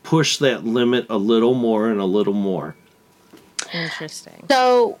push that limit a little more and a little more. Interesting.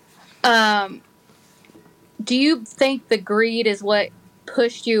 So, do you think the greed is what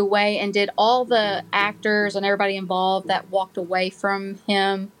pushed you away, and did all the actors and everybody involved that walked away from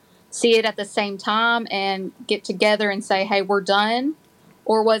him see it at the same time and get together and say, hey, we're done?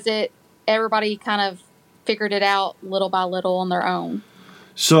 Or was it everybody kind of figured it out little by little on their own?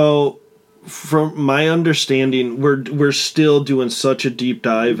 So from my understanding, we're still doing such a deep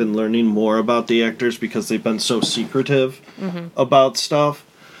dive and learning more about the actors because they've been so secretive about stuff.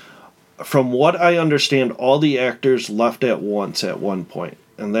 From what I understand, all the actors left at once at one point,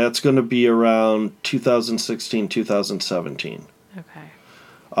 and that's going to be around 2016, 2017.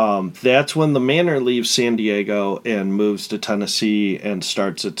 Okay. That's when the Manor leaves San Diego and moves to Tennessee and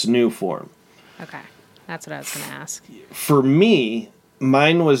starts its new form. Okay. That's what I was going to ask. For me,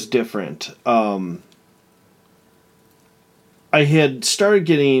 mine was different. I had started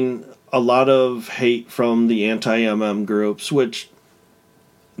getting a lot of hate from the anti-MM groups, which...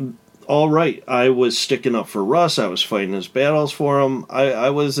 all right, I was sticking up for Russ. I was fighting his battles for him. I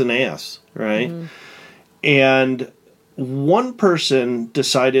was an ass, right? Mm-hmm. And one person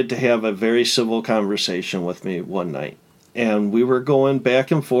decided to have a very civil conversation with me one night. And we were going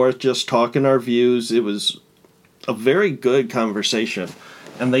back and forth, just talking our views. It was a very good conversation.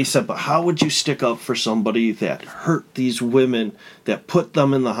 And they said, but how would you stick up for somebody that hurt these women, that put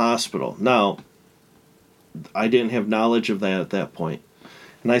them in the hospital? Now, I didn't have knowledge of that at that point.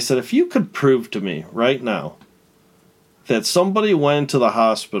 And I said, if you could prove to me right now that somebody went to the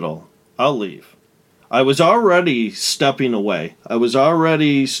hospital, I'll leave. I was already stepping away. I was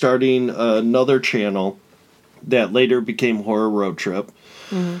already starting another channel that later became Horror Road Trip.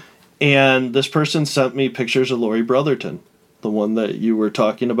 Mm-hmm. And this person sent me pictures of Lori Brotherton, the one that you were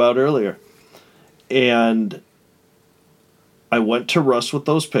talking about earlier. And I went to Russ with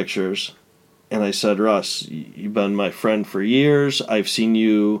those pictures. And I said, Russ, you've been my friend for years. I've seen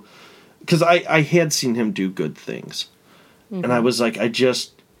you because I had seen him do good things. Mm-hmm. And I was like,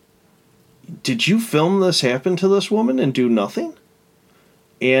 did you film this happen to this woman and do nothing?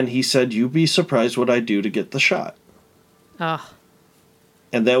 And he said, you'd be surprised what I do to get the shot. Oh.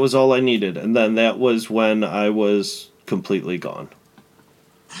 And that was all I needed. And then that was when I was completely gone.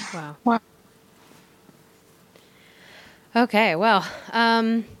 Wow. Okay, well,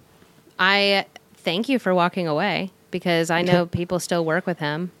 I thank you for walking away because I know people still work with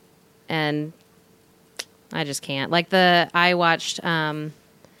him, and I just can't. Like I watched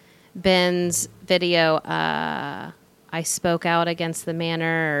Ben's video, I spoke out against the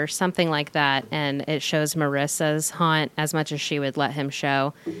manor or something like that, and it shows Marissa's haunt as much as she would let him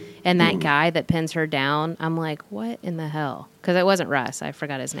show. And that guy that pins her down, I'm like, what in the hell? Because it wasn't Russ. I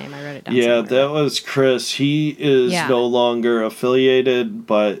forgot his name. I wrote it down. Yeah, somewhere. that was Kris. He is no longer affiliated,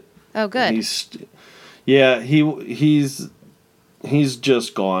 but oh, good. He's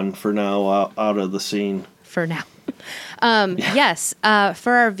just gone for now, out of the scene. For now. Yes.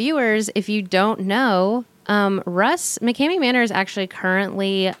 For our viewers, if you don't know, Russ McKamey Manor is actually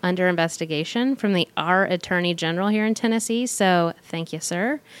currently under investigation from our Attorney General here in Tennessee. So thank you,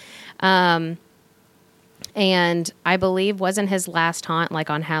 sir. And I believe wasn't his last haunt like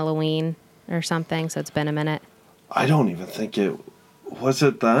on Halloween or something. So it's been a minute. I don't even think was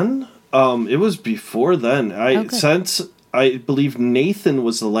it then. It was before then. Since I believe Nathan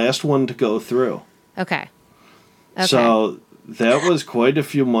was the last one to go through. Okay. So that was quite a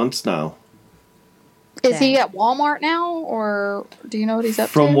few months now. Is he at Walmart now, or do you know what he's up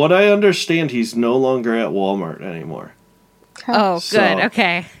to? From what I understand, he's no longer at Walmart anymore. Oh, good.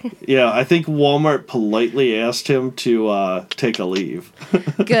 Okay. Yeah, I think Walmart politely asked him to take a leave.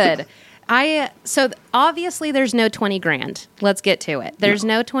 Good. So obviously there's no 20 grand. Let's get to it. There's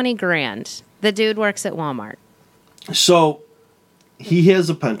no 20 grand. The dude works at Walmart. So he has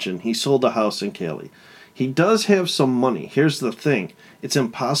a pension. He sold a house in Cali. He does have some money. Here's the thing. It's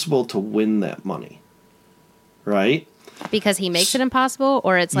impossible to win that money. Right? Because he makes it impossible,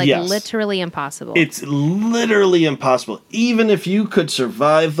 or it's literally impossible? It's literally impossible. Even if you could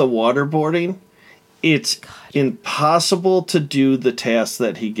survive the waterboarding, it's impossible to do the tasks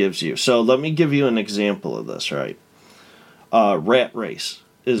that he gives you. So let me give you an example of this, right? Rat race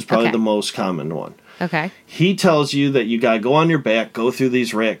is probably the most common one. Okay. He tells you that you got to go on your back, go through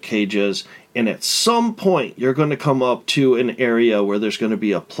these rat cages, and at some point you're going to come up to an area where there's going to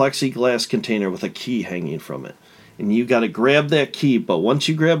be a plexiglass container with a key hanging from it. And you got to grab that key, but once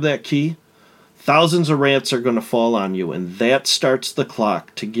you grab that key, thousands of rats are going to fall on you, and that starts the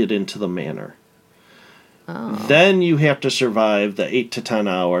clock to get into the manor. Oh. Then you have to survive the 8 to 10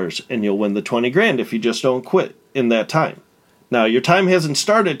 hours, and you'll win the 20 grand if you just don't quit in that time. Now, your time hasn't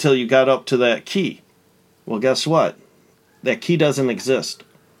started till you got up to that key. Well, guess what? That key doesn't exist.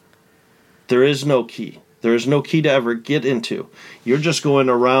 There is no key. There is no key to ever get into. You're just going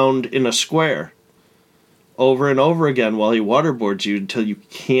around in a square over and over again while he waterboards you until you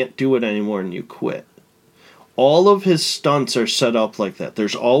can't do it anymore and you quit. All of his stunts are set up like that.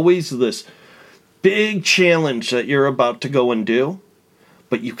 There's always this big challenge that you're about to go and do,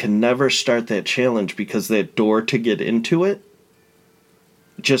 but you can never start that challenge because that door to get into it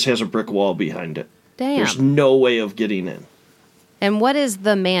just has a brick wall behind it. Damn. There's no way of getting in. And what is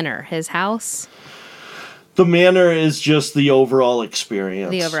the manor? His house? The manor is just the overall experience.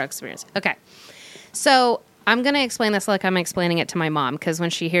 The overall experience. Okay. So I'm going to explain this like I'm explaining it to my mom, because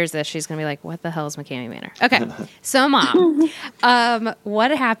when she hears this, she's going to be like, what the hell is McKamey Manor? Okay. So, Mom,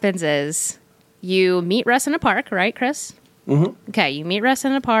 what happens is you meet Russ in a park, right, Kris? Mm-hmm. Okay. You meet Russ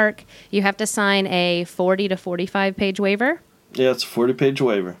in a park. You have to sign a 40 to 45 page waiver. Yeah, it's a 40-page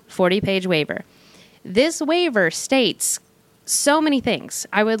waiver. 40-page waiver. This waiver states so many things.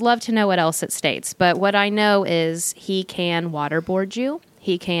 I would love to know what else it states, but what I know is he can waterboard you.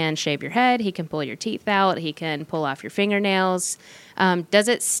 He can shave your head. He can pull your teeth out. He can pull off your fingernails. Does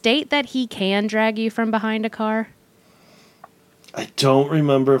it state that he can drag you from behind a car? I don't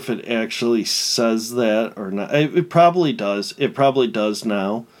remember if it actually says that or not. It probably does. It probably does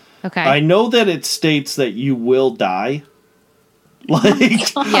now. Okay. I know that it states that you will die.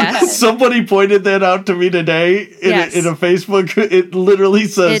 Like, yes. Somebody pointed that out to me today in a Facebook. It literally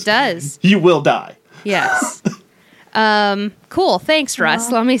says, it does. You will die. Yes. Cool. Thanks,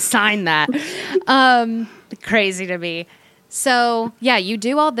 Russ. Let me sign that. Crazy to me. So, yeah, you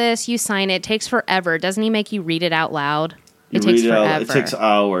do all this. You sign it. It takes forever. Doesn't he make you read it out loud? It takes forever. It takes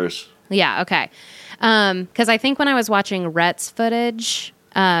hours. Yeah, okay. Because I think when I was watching Rhett's footage,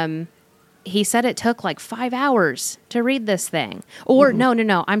 he said it took like 5 hours to read this thing. Or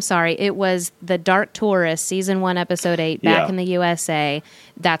no, I'm sorry. It was The Dark Tourist, season 1, episode 8, back in the USA.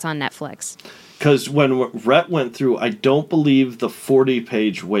 That's on Netflix. Because when Rhett went through, I don't believe the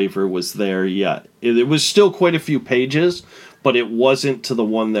 40-page waiver was there yet. It was still quite a few pages, but it wasn't to the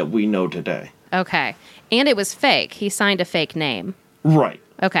one that we know today. Okay. And it was fake. He signed a fake name. Right.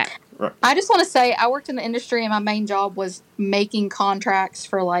 Okay. Right. I just want to say I worked in the industry and my main job was making contracts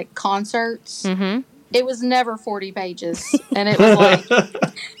for like concerts. Mm-hmm. It was never 40 pages. And it was like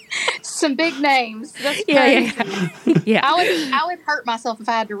some big names. That's crazy. Yeah. I would hurt myself if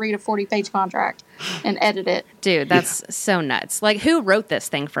I had to read a 40-page contract and edit it. Dude, that's so nuts. Like, who wrote this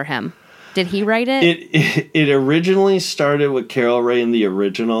thing for him? Did he write it? It originally started with Carol Ray in the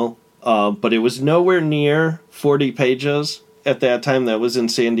original, but it was nowhere near 40 pages at that time. That was in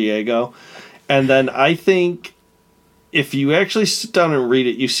San Diego. And then I think if you actually sit down and read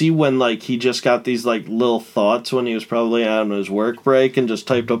it, you see when like he just got these like little thoughts when he was probably on his work break and just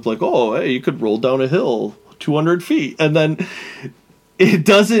typed up like, oh, hey, you could roll down a hill 200 feet. And then it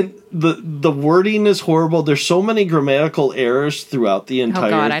doesn't, the wording is horrible. There's so many grammatical errors throughout the entire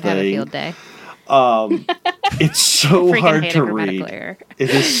thing. Oh God, I'd have a field day. It's so hard to read. It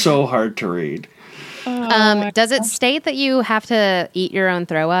is so hard to read. Does it state that you have to eat your own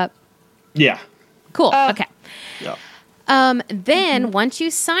throw up? Yeah. Cool. Okay. Yeah. Then once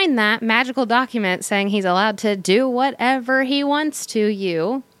you sign that magical document saying he's allowed to do whatever he wants to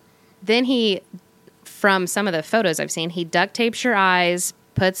you, then he, from some of the photos I've seen, he duct tapes your eyes,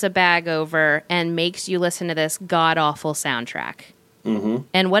 puts a bag over, and makes you listen to this god-awful soundtrack. Mm-hmm.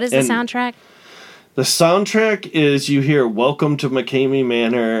 And what is the soundtrack? The soundtrack is, you hear Welcome to McKamey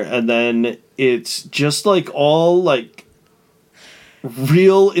Manor, and then it's just like all like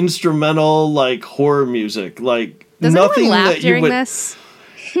real instrumental like horror music. Like does nothing anyone laugh that during you would. This?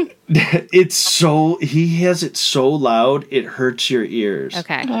 It's so, he has it so loud it hurts your ears.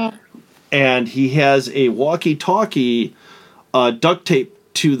 Okay. And he has a walkie-talkie duct tape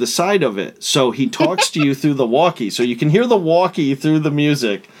to the side of it, so he talks to you through the walkie, so you can hear the walkie through the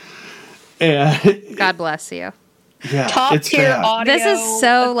music. And God bless you. Yeah, Top it's tier bad. audio. This is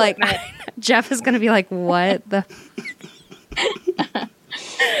so equipment. like Jeff is going to be like, what the?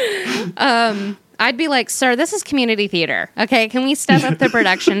 I'd be like, sir, this is community theater. Okay, can we step up the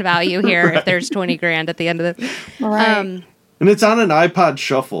production value here? Right. If there's 20 grand at the end of the, right. And it's on an iPod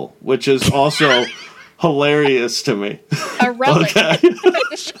Shuffle, which is also hilarious to me. A relic. Okay.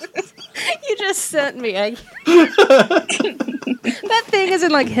 You just sent me. That thing is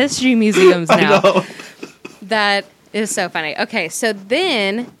in like history museums now. I know. That is so funny. Okay, so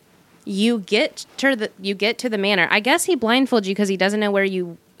then you get to the manor. I guess he blindfolds you because he doesn't know where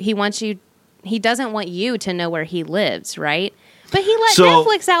he wants you. He doesn't want you to know where he lives, right? But he let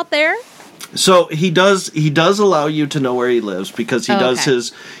Netflix out there. So he does allow you to know where he lives because he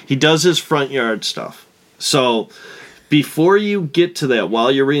does his front yard stuff. So before you get to that,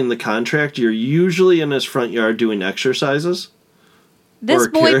 while you're reading the contract, you're usually in his front yard doing exercises. This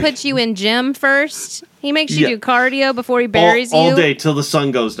boy puts you in gym first. He makes you do cardio before he buries you. All day till the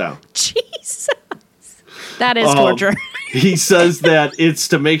sun goes down. Jesus. That is torture. He says that it's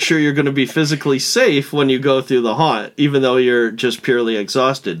to make sure you're going to be physically safe when you go through the haunt, even though you're just purely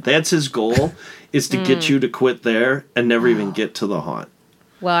exhausted. That's his goal, is to get you to quit there and never even get to the haunt.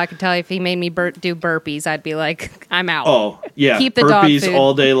 Well, I can tell you if he made me do burpees, I'd be like, I'm out. Oh, yeah. Keep the burpees dog food.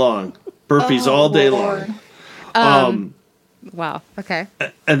 all day long. Burpees all day long. Wow. Okay.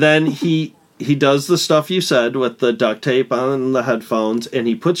 And then he does the stuff you said with the duct tape on the headphones, and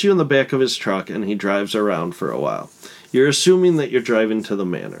he puts you in the back of his truck, and he drives around for a while. You're assuming that you're driving to the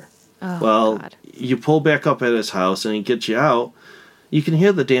manor. Oh, well, God. You pull back up at his house, and he gets you out. You can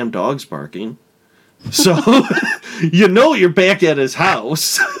hear the damn dogs barking. So, you know you're back at his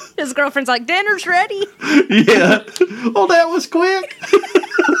house. His girlfriend's like, dinner's ready. Yeah. Oh, that was quick.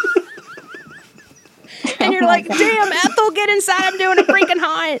 And you're like, damn, Ethel, get inside. I'm doing a freaking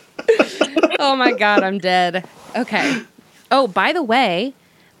haunt. Oh, my God, I'm dead. Okay. Oh, by the way,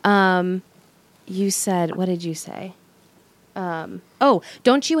 you said, what did you say?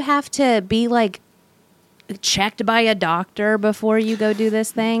 Don't you have to be, like, checked by a doctor before you go do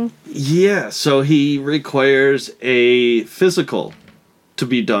this thing? Yeah, so he requires a physical to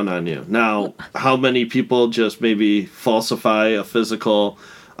be done on you. Now, how many people just maybe falsify a physical?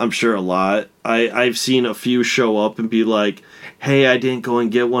 I'm sure a lot. I've seen a few show up and be like, hey, I didn't go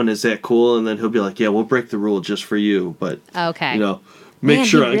and get one. Is that cool? And then he'll be like, yeah, we'll break the rule just for you. But, okay. Make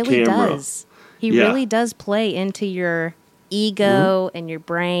sure he really on camera. Does. He really does play into your ego and your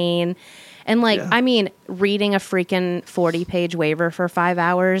brain. And like, Yeah. I mean, reading a freaking 40-page waiver for 5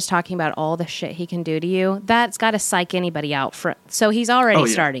 hours, talking about all the shit he can do to you, that's got to psych anybody out. So he's already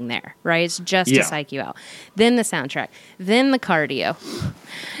starting there, right? It's just to psych you out. Then the soundtrack, then the cardio,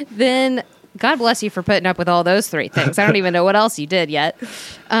 then God bless you for putting up with all those 3 things. I don't even know what else you did yet.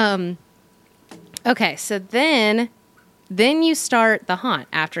 Okay, so then you start the haunt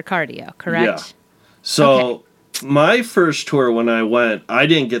after cardio, correct? Yeah. So my first tour when I went, I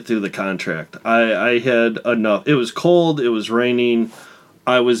didn't get through the contract. I had enough. It was cold. It was raining.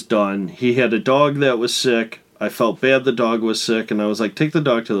 I was done. He had a dog that was sick. I felt bad the dog was sick, and I was like, take the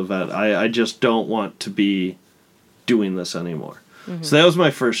dog to the vet. I just don't want to be doing this anymore. Mm-hmm. So that was my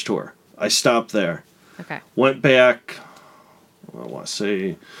first tour. I stopped there. Okay. Went back, I want to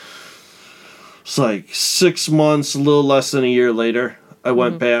say, it's like 6 months, a little less than a year later, I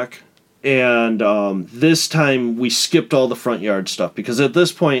went back. And this time we skipped all the front yard stuff because at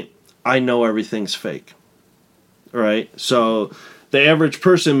this point, I know everything's fake. Right? So the average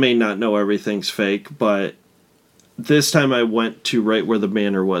person may not know everything's fake, but this time I went to right where the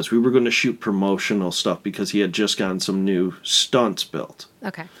manor was. We were going to shoot promotional stuff because he had just gotten some new stunts built.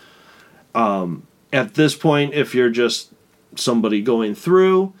 Okay. At this point, if you're just somebody going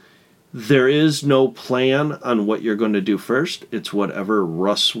through, there is no plan on what you're going to do first. It's whatever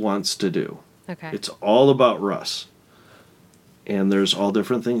Russ wants to do. Okay. It's all about Russ. And there's all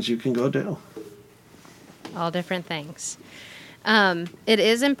different things you can go do. All different things. It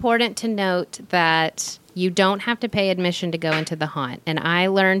is important to note that you don't have to pay admission to go into the haunt. And I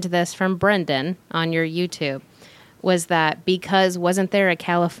learned this from Brendan on your YouTube, was that because wasn't there a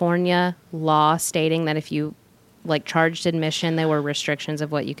California law stating that if you like charged admission, there were restrictions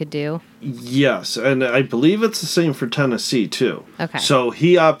of what you could do? Yes, and I believe it's the same for Tennessee too. Okay. So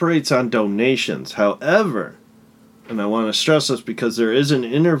he operates on donations. However, and I want to stress this because there is an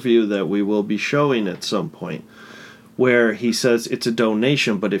interview that we will be showing at some point where he says it's a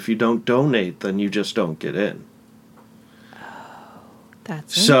donation, but if you don't donate, then you just don't get in.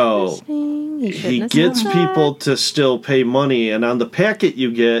 That's so interesting. He gets people to still pay money, and on the packet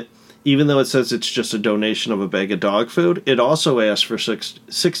you get, even though it says it's just a donation of a bag of dog food, it also asks for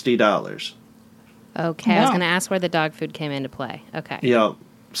 $60. Okay, I was going to ask where the dog food came into play. Okay. Yeah.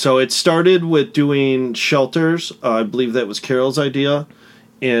 So it started with doing shelters. I believe that was Carol's idea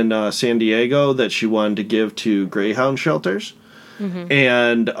in San Diego that she wanted to give to Greyhound shelters. Mm-hmm.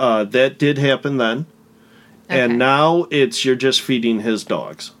 And that did happen then. Okay. And now you're just feeding his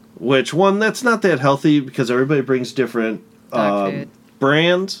dogs. Which, that's not that healthy because everybody brings different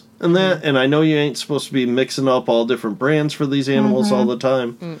brands and that. Mm-hmm. And I know you ain't supposed to be mixing up all different brands for these animals all the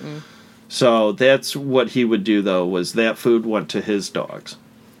time. Mm-mm. So that's what he would do, though, was that food went to his dogs.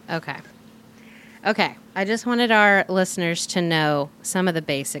 Okay. I just wanted our listeners to know some of the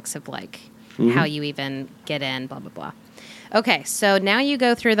basics of, how you even get in, blah, blah, blah. Okay, so now you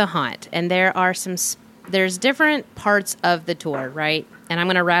go through the haunt, and there's different parts of the tour, right? And I'm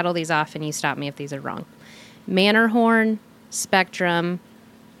going to rattle these off, and you stop me if these are wrong. Manor-horn, Spectrum,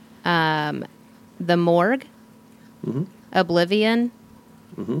 the Morgue, Oblivion,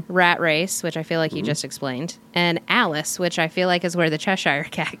 Rat Race, which I feel like you just explained, and Alice, which I feel like is where the Cheshire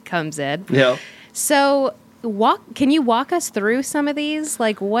Cat comes in. Yeah. So, can you walk us through some of these?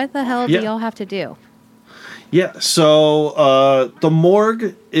 Like, what the hell do y'all have to do? Yeah, so the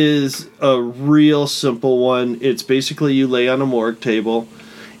morgue is a real simple one. It's basically you lay on a morgue table,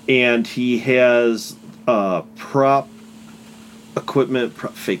 and he has prop equipment,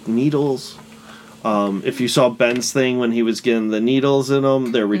 fake needles. If you saw Ben's thing when he was getting the needles in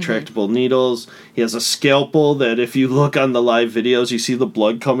them, they're retractable needles. He has a scalpel that if you look on the live videos, you see the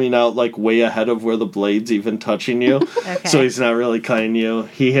blood coming out like way ahead of where the blade's even touching you. Okay. So he's not really cutting you.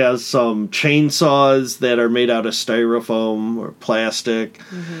 He has some chainsaws that are made out of styrofoam or plastic,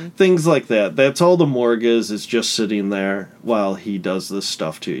 things like that. That's all the morgue is just sitting there while he does this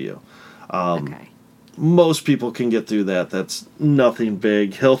stuff to you. Most people can get through that. That's nothing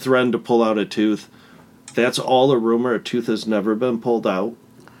big. He'll threaten to pull out a tooth. That's all a rumor. A tooth has never been pulled out.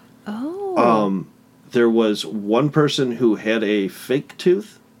 Oh. There was one person who had a fake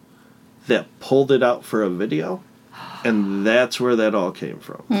tooth that pulled it out for a video, and that's where that all came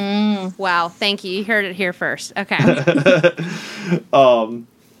from. Wow. Thank you. You heard it here first. Okay.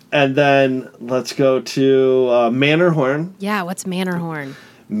 And then let's go to Manor-horn. Yeah, what's Manor-horn?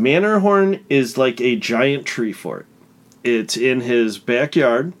 Manor-horn is like a giant tree fort. It's in his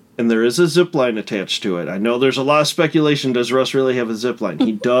backyard, and there is a zip line attached to it. I know there's a lot of speculation. Does Russ really have a zip line?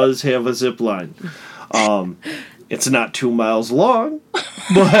 He does have a zip line. It's not 2 miles long,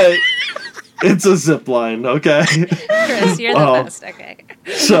 but it's a zip line, okay? Kris, you're the best. Okay.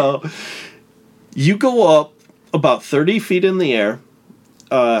 So You go up about 30 feet in the air.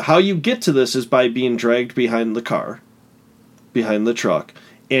 How you get to this is by being dragged behind the truck.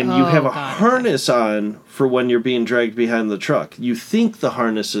 And you have a harness on for when you're being dragged behind the truck. You think the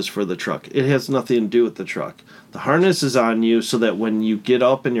harness is for the truck. It has nothing to do with the truck. The harness is on you so that when you get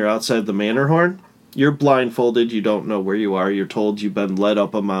up and you're outside the manor horn, you're blindfolded, you don't know where you are, you're told you've been led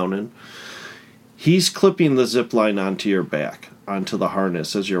up a mountain. He's clipping the zip line onto your back, onto the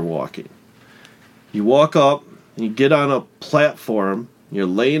harness as you're walking. You walk up, you get on a platform, you're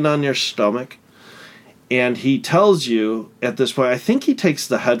laying on your stomach, and he tells you at this point, I think he takes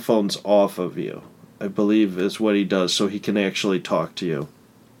the headphones off of you, I believe is what he does, so he can actually talk to you.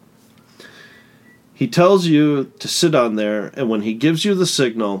 He tells you to sit on there, and when he gives you the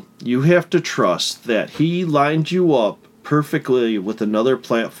signal, you have to trust that he lined you up perfectly with another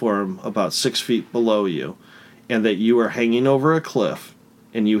platform about 6 feet below you, and that you are hanging over a cliff,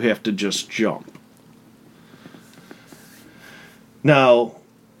 and you have to just jump. Now,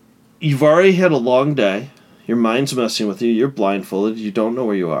 you've already had a long day. Your mind's messing with you. You're blindfolded. You don't know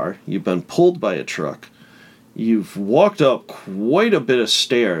where you are. You've been pulled by a truck. You've walked up quite a bit of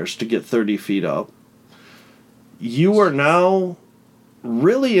stairs to get 30 feet up. You are now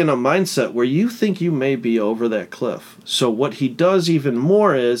really in a mindset where you think you may be over that cliff. So what he does even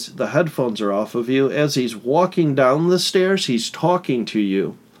more is the headphones are off of you. As he's walking down the stairs, he's talking to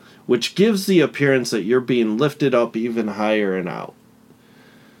you, which gives the appearance that you're being lifted up even higher and out.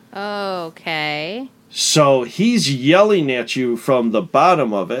 Okay. So he's yelling at you from the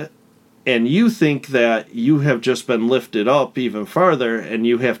bottom of it, and you think that you have just been lifted up even farther, and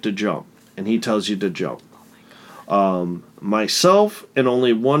you have to jump. And he tells you to jump. Myself and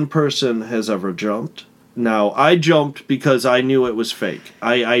only one person has ever jumped. Now, I jumped because I knew it was fake.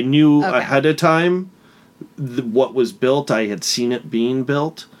 I knew ahead of time what was built. I had seen it being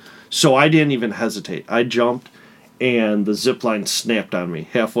built. So I didn't even hesitate. I jumped, and the zip line snapped on me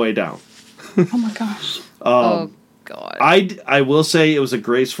halfway down. Oh my gosh. Oh God. I will say it was a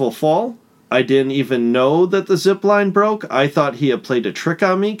graceful fall. I didn't even know that the zip line broke. I thought he had played a trick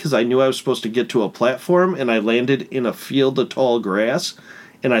on me because I knew I was supposed to get to a platform, and I landed in a field of tall grass,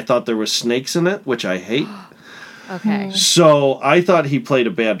 and I thought there were snakes in it, which I hate. Okay. So I thought he played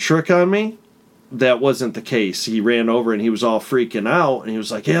a bad trick on me. That wasn't the case. He ran over and he was all freaking out, and he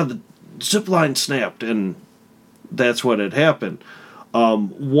was like, yeah, the zip line snapped, and that's what had happened.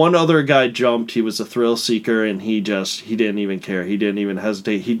 One other guy jumped. He was a thrill seeker, and he didn't even care. He didn't even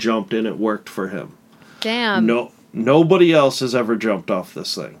hesitate. He jumped, and it worked for him. Damn. Nobody else has ever jumped off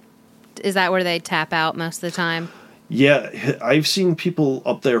this thing. Is that where they tap out most of the time? Yeah, I've seen people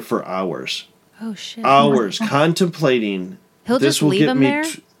up there for hours. Oh, shit. Hours contemplating. He'll just leave them there?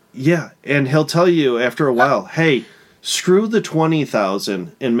 Yeah, and he'll tell you after a while, hey, screw the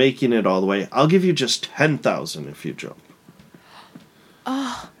 20,000 and making it all the way. I'll give you just 10,000 if you jump.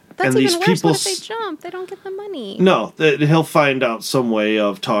 Oh, that's even worse. What if they jump? They don't get the money. No, he'll find out some way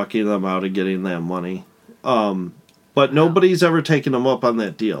of talking them out of getting that money. But nobody's ever taken them up on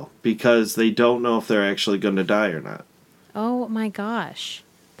that deal because they don't know if they're actually going to die or not. Oh my gosh.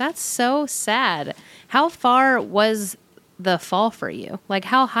 That's so sad. How far was the fall for you? Like,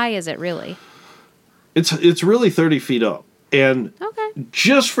 how high is it really? It's really 30 feet up. And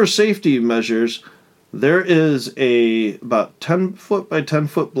just for safety measures, there is about 10 foot by 10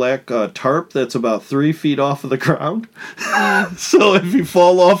 foot black tarp that's about 3 feet off of the ground. So if you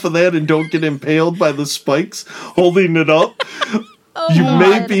fall off of that and don't get impaled by the spikes holding it up, you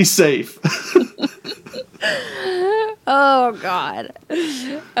may be safe. Oh, God.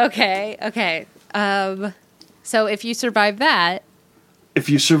 Okay. So if you survive that... If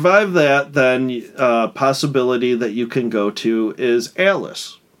you survive that, then possibility that you can go to is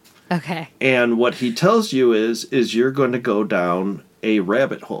Alice. Okay. And what he tells you is you're going to go down a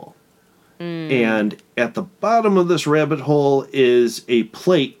rabbit hole. And at the bottom of this rabbit hole is a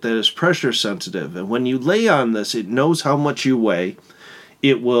plate that is pressure sensitive. And when you lay on this, it knows how much you weigh.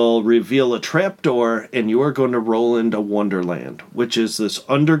 It will reveal a trapdoor, and you are going to roll into Wonderland, which is this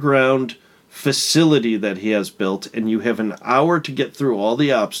underground facility that he has built. And you have an hour to get through all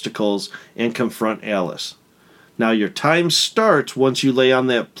the obstacles and confront Alice. Now, your time starts once you lay on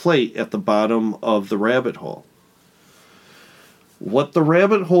that plate at the bottom of the rabbit hole. What the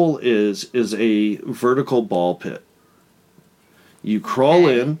rabbit hole is a vertical ball pit. You crawl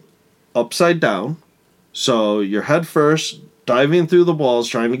in upside down, so you're head first, diving through the balls,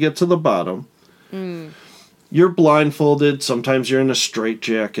 trying to get to the bottom. You're blindfolded. Sometimes you're in a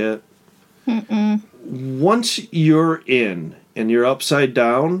straitjacket. Once you're in and you're upside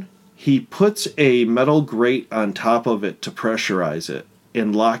down, he puts a metal grate on top of it to pressurize it.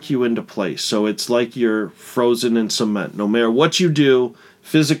 and lock you into place. So it's like you're frozen in cement. No matter what you do,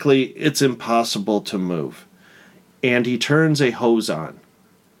 physically, it's impossible to move. And he turns a hose on.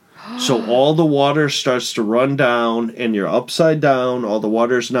 So all the water starts to run down, and you're upside down. All the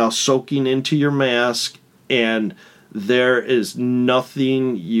water is now soaking into your mask, and there is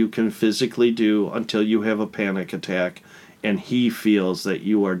nothing you can physically do until you have a panic attack, and he feels that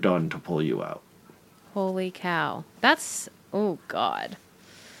you are done to pull you out. Holy cow. That's, oh, God.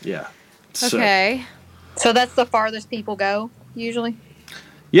 Yeah. Okay. So that's the farthest people go, usually?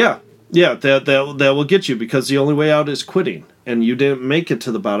 Yeah. Yeah, that will get you, because the only way out is quitting. And you didn't make it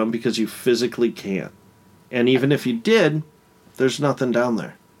to the bottom because you physically can't. And even if you did, there's nothing down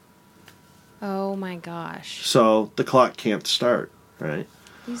there. Oh, my gosh. So the clock can't start, right?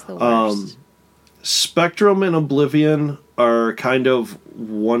 He's the worst. Spectrum and Oblivion are kind of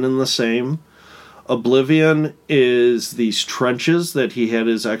one and the same. Oblivion is these trenches that he had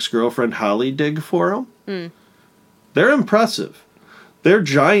his ex-girlfriend Holly dig for him. Mm. They're impressive. They're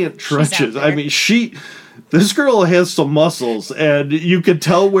giant trenches. I mean, this girl has some muscles, and you could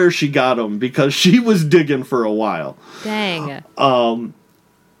tell where she got them because she was digging for a while. Dang.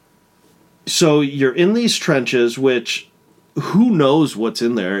 So you're in these trenches, which who knows what's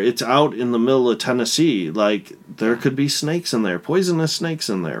in there? It's out in the middle of Tennessee. Like, there could be snakes in there, poisonous snakes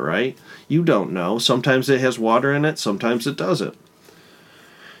in there, right? You don't know. Sometimes it has water in it, sometimes it doesn't.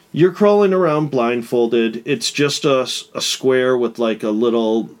 You're crawling around blindfolded. It's just a square with like a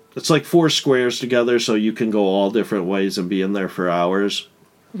little... It's like 4 squares together, so you can go all different ways and be in there for hours.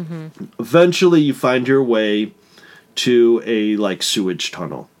 Mm-hmm. Eventually, you find your way to a like sewage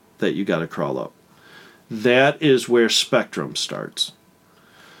tunnel that you got to crawl up. That is where Spectrum starts.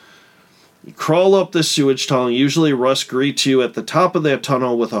 You crawl up the sewage tunnel. Usually, Russ greets you at the top of that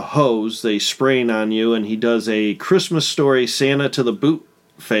tunnel with a hose. They spraying on you, and he does a Christmas Story Santa to the boot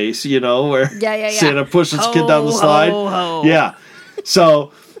face, you know, where Santa pushes his kid down the slide. Ho, ho. Yeah.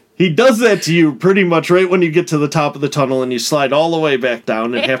 So he does that to you pretty much right when you get to the top of the tunnel, and you slide all the way back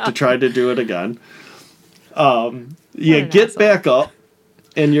down and have to try to do it again. You get back up,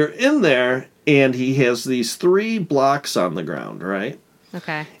 and you're in there, and he has these 3 blocks on the ground, right?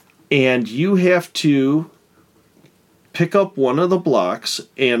 Okay. And you have to pick up one of the blocks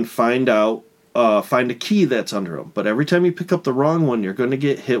and find a key that's under them. But every time you pick up the wrong one, you're going to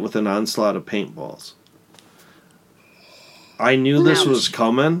get hit with an onslaught of paintballs. I knew this was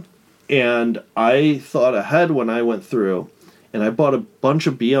coming, and I thought ahead when I went through, and I bought a bunch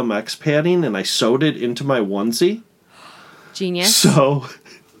of BMX padding, and I sewed it into my onesie. Genius. So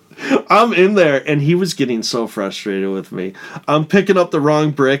I'm in there, and he was getting so frustrated with me. I'm picking up the wrong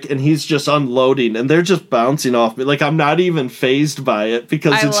brick, and he's just unloading, and they're just bouncing off me. Like, I'm not even fazed by it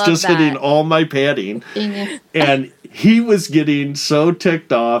because it's just hitting all my padding. And he was getting so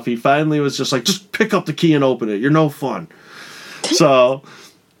ticked off. He finally was just like, just pick up the key and open it. You're no fun. So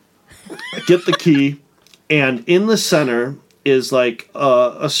I get the key, and in the center is like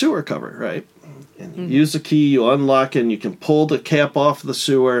a sewer cover, right? And you use the key, you unlock it, and you can pull the cap off the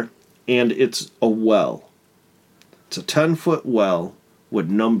sewer, and it's a well. It's a 10-foot well with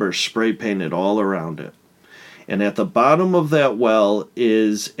numbers spray painted all around it. And at the bottom of that well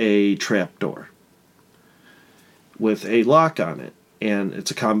is a trapdoor with a lock on it, and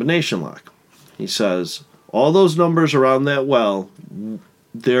it's a combination lock. He says, all those numbers around that well,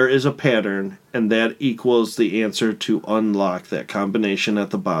 there is a pattern, and that equals the answer to unlock that combination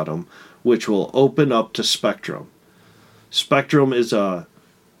at the bottom, which will open up to Spectrum. Spectrum is a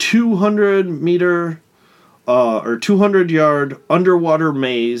 200-meter or 200-yard underwater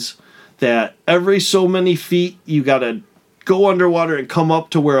maze that every so many feet you got to go underwater and come up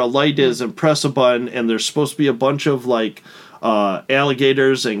to where a light is and press a button, and there's supposed to be a bunch of like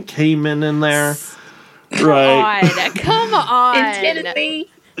alligators and caiman in there. Come on. In Tennessee.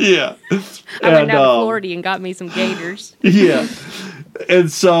 Yeah. I went down to Florida and got me some gators. Yeah. And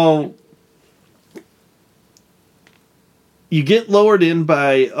so you get lowered in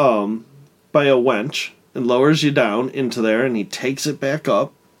by a wench and lowers you down into there, and he takes it back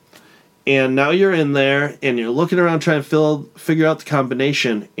up. And now you're in there, and you're looking around trying to figure out the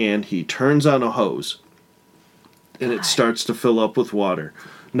combination, and he turns on a hose. And it starts to fill up with water.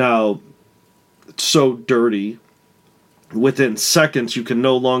 Now, it's so dirty. Within seconds, you can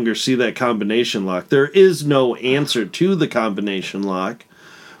no longer see that combination lock. There is no answer to the combination lock.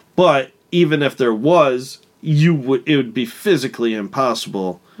 But even if there was, it would be physically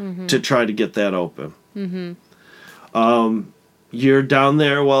impossible to try to get that open. Mm-hmm. You're down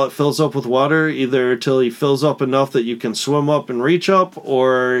there while it fills up with water, either till he fills up enough that you can swim up and reach up,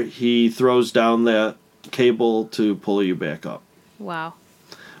 or he throws down that cable to pull you back up. Wow.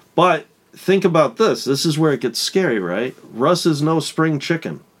 But think about this. This is where it gets scary, right? Russ is no spring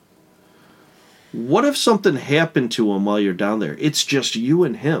chicken. What if something happened to him while you're down there? It's just you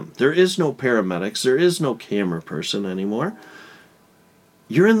and him. There is no paramedics. There is no camera person anymore.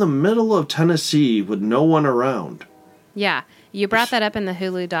 You're in the middle of Tennessee with no one around. Yeah. You brought that up in the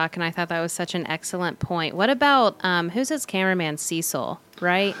Hulu doc, and I thought that was such an excellent point. What about, who's his cameraman? Cecil,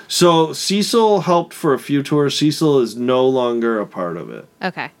 right? So Cecil helped for a few tours. Cecil is no longer a part of it.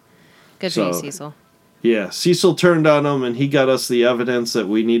 Okay. Good for you, Cecil. Yeah, Cecil turned on him, and he got us the evidence that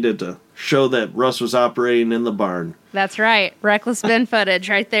we needed to show that Russ was operating in the barn. That's right. Reckless bin footage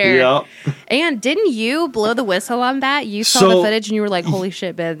right there. Yep. And didn't you blow the whistle on that? You saw the footage, and you were like, holy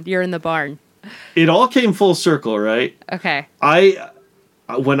shit, Ben, you're in the barn. It all came full circle, right? Okay.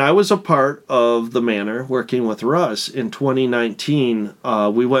 When I was a part of the Manor, working with Russ in 2019,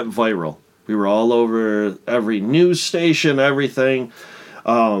 we went viral. We were all over every news station, everything.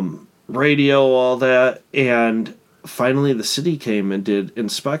 Radio, all that, and finally the city came and did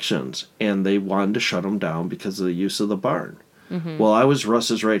inspections, and they wanted to shut them down because of the use of the barn. Mm-hmm. Well, I was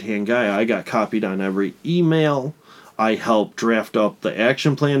Russ's right-hand guy. I got copied on every email. I helped draft up the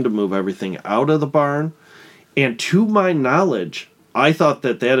action plan to move everything out of the barn, and to my knowledge, I thought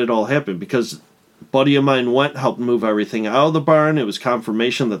that had all happened because a buddy of mine helped move everything out of the barn. It was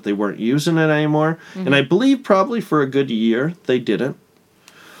confirmation that they weren't using it anymore, and I believe probably for a good year they didn't.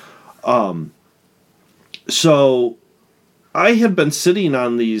 So I had been sitting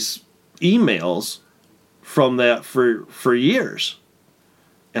on these emails from that for years.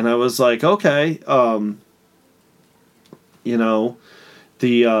 And I was like, okay,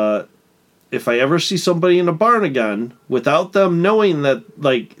 if I ever see somebody in a barn again, without them knowing that,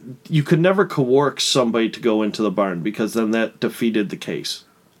 like, you could never coerce somebody to go into the barn because then that defeated the case.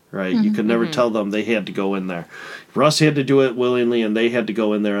 Right? You could never tell them they had to go in there. Russ had to do it willingly, and they had to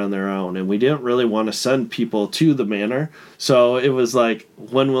go in there on their own. And we didn't really want to send people to the manor. So it was like,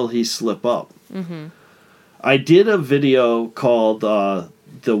 when will he slip up? Mm-hmm. I did a video called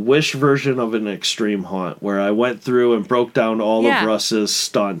the Wish version of an extreme haunt, where I went through and broke down all of Russ's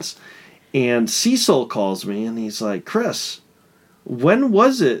stunts. And Cecil calls me, and he's like, Kris, when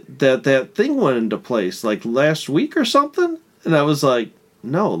was it that thing went into place? Like last week or something? And I was like,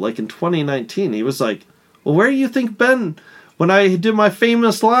 no, like in 2019. He was like, well, where do you think Ben, when I did my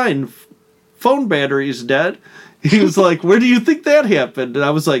famous line, phone battery's dead? He was like, where do you think that happened? And I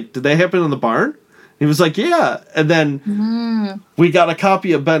was like, did that happen in the barn? He was like, yeah. And then we got a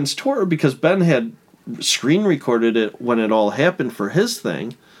copy of Ben's tour because Ben had screen recorded it when it all happened for his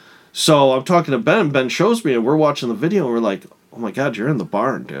thing. So I'm talking to Ben. Ben shows me, and we're watching the video, and we're like, oh my God, you're in the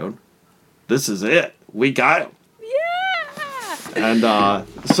barn, dude. This is it. We got him. And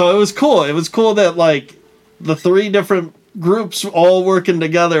so it was cool. It was cool that, like, the three different groups all working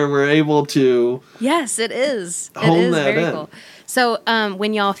together were able to... Yes, it is. It is very cool. So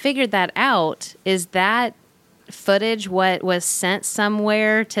when y'all figured that out, is that footage what was sent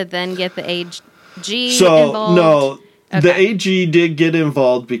somewhere to then get the AG involved? No, the AG did get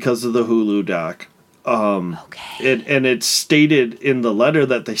involved because of the Hulu doc. Okay. And it stated in the letter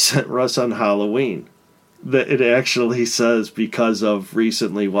that they sent Russ on Halloween. That it actually says because of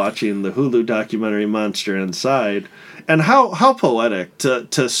recently watching the Hulu documentary Monster Inside, and how poetic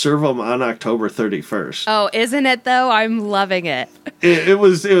to serve them on October 31st. Oh, isn't it though? I'm loving it. It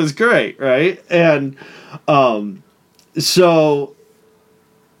was great, right? And so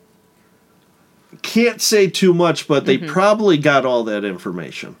can't say too much, but they probably got all that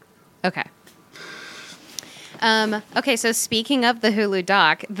information. Okay. Okay, so speaking of the Hulu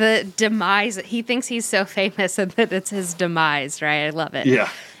doc, the demise, he thinks he's so famous and that it's his demise, right? I love it. Yeah.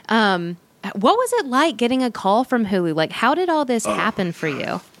 What was it like getting a call from Hulu? Like, how did all this happen for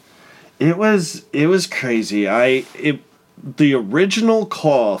you? It was crazy. The original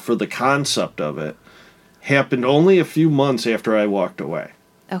call for the concept of it happened only a few months after I walked away.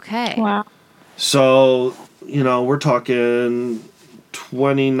 Okay. Wow. So, we're talking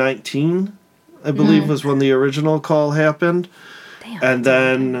 2019. I believe was when the original call happened. Damn, and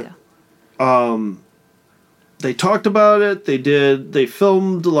then they talked about it. They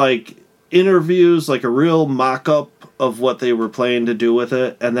filmed like interviews, like a real mock-up of what they were planning to do with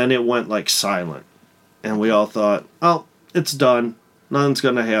it. And then it went like silent. And we all thought, oh, it's done. Nothing's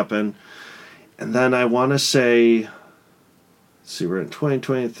going to happen. And then I want to say, let's see, we're in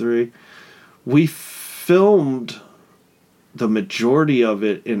 2023. We filmed the majority of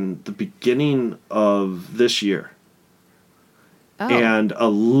it in the beginning of this year. Oh. And a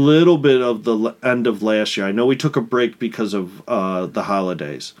little bit of the end of last year. I know we took a break because of the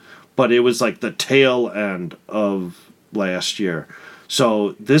holidays, but it was like the tail end of last year.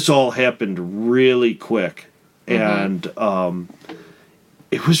 So this all happened really quick. And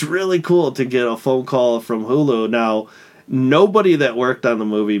it was really cool to get a phone call from Hulu. Now, nobody that worked on the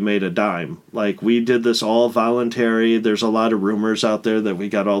movie made a dime. Like, we did this all voluntary. There's a lot of rumors out there that we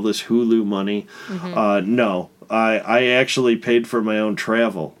got all this Hulu money. No, I actually paid for my own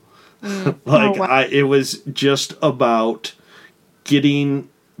travel. It was just about getting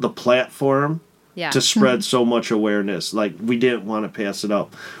the platform to spread so much awareness. Like, we didn't want to pass it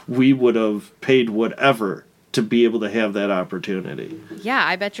up. We would have paid whatever to be able to have that opportunity. Yeah,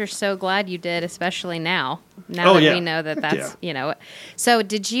 I bet you're so glad you did, especially now. Now that we know that that's, you know. So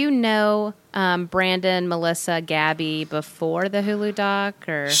did you know Brandon, Melissa, Gabby before the Hulu doc?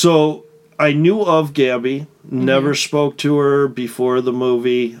 Or? So I knew of Gabby, never spoke to her before the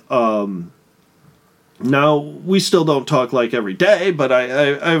movie. Now, we still don't talk like every day, but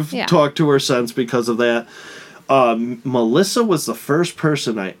I've talked to her since because of that. Melissa was the first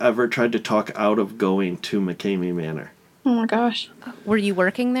person I ever tried to talk out of going to McKamey Manor. Oh my gosh! Were you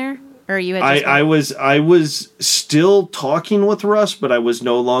working there, or you had? I was still talking with Russ, but I was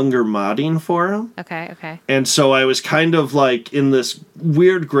no longer modding for him. Okay. And so I was kind of like in this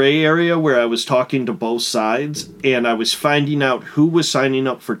weird gray area where I was talking to both sides, and I was finding out who was signing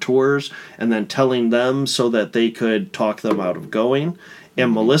up for tours, and then telling them so that they could talk them out of going.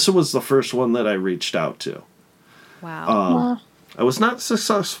 And Melissa was the first one that I reached out to. Wow. I was not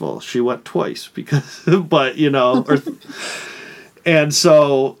successful. She went twice because, but you know, and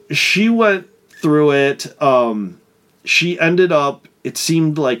so she went through it. She ended up, it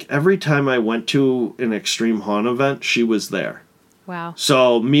seemed like every time I went to an Extreme Haunt event, she was there. Wow.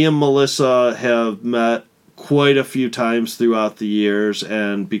 So me and Melissa have met quite a few times throughout the years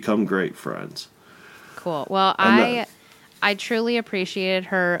and become great friends. Cool. Well, I truly appreciated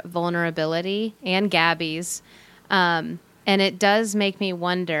her vulnerability and Gabby's. And it does make me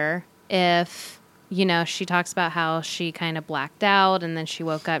wonder if, you know, she talks about how she kind of blacked out and then she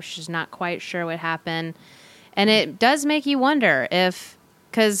woke up. She's not quite sure what happened. And it does make you wonder if,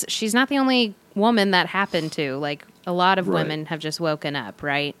 because she's not the only woman that happened to. Like, a lot of women have just woken up,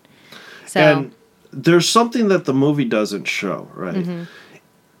 right? So, and there's something that the movie doesn't show, right?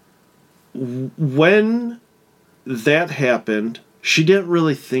 When that happened, she didn't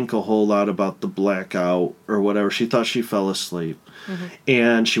really think a whole lot about the blackout or whatever. She thought she fell asleep.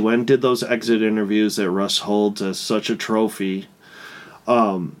 And she went and did those exit interviews that Russ holds as such a trophy.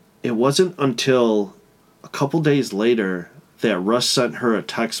 It wasn't until a couple days later that Russ sent her a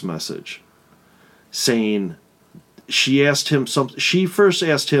text message saying, she asked him something. She first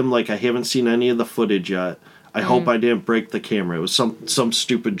asked him, like, I haven't seen any of the footage yet. I hope I didn't break the camera. It was some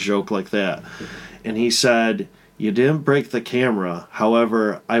stupid joke like that. And he said, you didn't break the camera.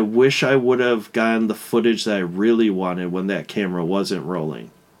 However, I wish I would have gotten the footage that I really wanted when that camera wasn't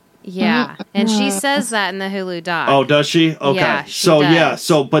rolling. Yeah. And she says that in the Hulu doc. Oh, does she? Okay. Yeah, she does.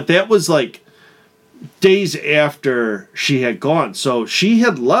 But that was like days after she had gone. So she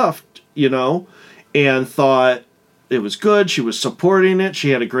had left, you know, and thought it was good. She was supporting it. She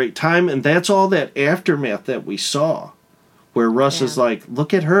had a great time. And that's all that aftermath that we saw. Where Russ is like,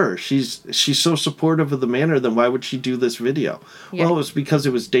 look at her. She's so supportive of the manor, then why would she do this video? Yeah. Well, it was because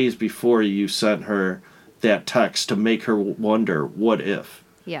it was days before you sent her that text to make her wonder, what if?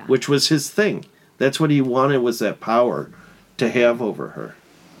 Yeah. Which was his thing. That's what he wanted, was that power to have over her.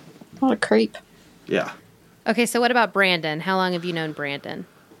 What a creep. Yeah. Okay, so what about Brandon? How long have you known Brandon?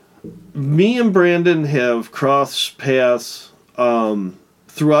 Me and Brandon have crossed paths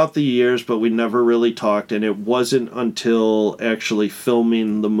throughout the years, but we never really talked, and it wasn't until actually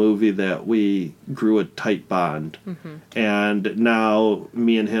filming the movie that we grew a tight bond. And now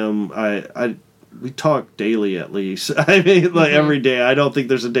me and him, we talk daily at least. I mean, like every day. I don't think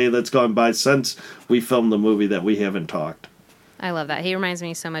there's a day that's gone by since we filmed the movie that we haven't talked. I love that. He reminds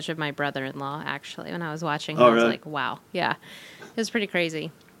me so much of my brother-in-law, actually. When I was watching him, Oh, I was really? like, wow. Yeah. It was pretty crazy.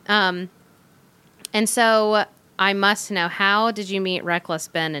 And so I must know, how did you meet Reckless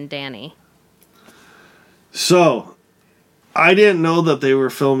Ben and Danny? So, I didn't know that they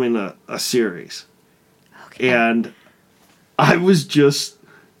were filming a series. Okay. And I was just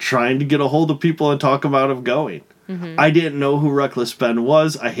trying to get a hold of people and talk them out of going. I didn't know who Reckless Ben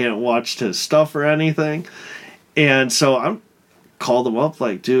was. I hadn't watched his stuff or anything. And so I called him up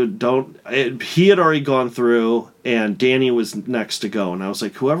like, dude, he had already gone through and Danny was next to go. And I was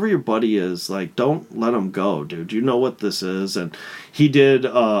like, whoever your buddy is, like, don't let him go, dude. You know what this is. And he did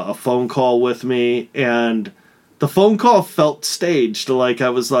a phone call with me, and the phone call felt staged. Like, I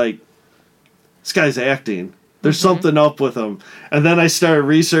was like, this guy's acting. There's something up with him. And then I started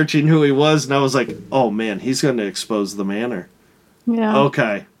researching who he was, and I was like, oh man, he's going to expose the manor. Yeah.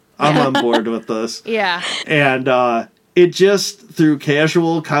 Okay, I'm on board with this. Yeah. And it just, through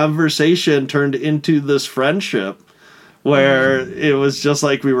casual conversation, turned into this friendship where it was just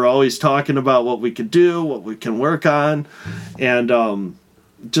like we were always talking about what we could do, what we can work on, and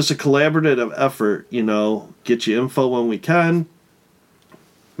just a collaborative effort, get you info when we can,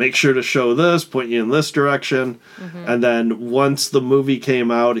 make sure to show this, point you in this direction, and then once the movie came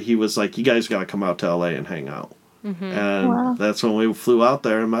out, he was like, you guys got to come out to LA and hang out. And that's when we flew out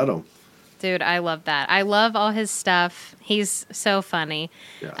there and met him. Dude, I love that. I love all his stuff. He's so funny.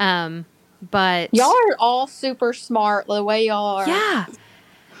 Yeah. But y'all are all super smart the way y'all are. Yeah.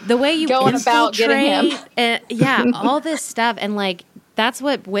 The way you going about getting him. All this stuff. And like, that's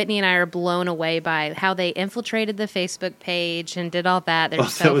what Whitney and I are blown away by, how they infiltrated the Facebook page and did all that. They're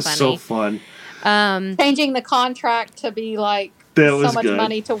so that was funny. so fun. Changing the contract to be like That was so much good.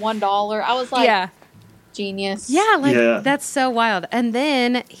 money to $1. I was like, genius. Yeah, that's so wild. And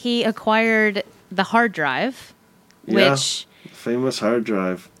then he acquired the hard drive, which famous hard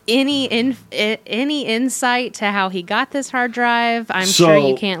drive. Any insight to how he got this hard drive? I'm sure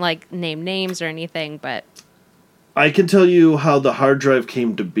you can't like name names or anything, but I can tell you how the hard drive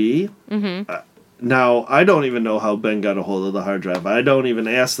came to be. Now, I don't even know how Ben got a hold of the hard drive. I don't even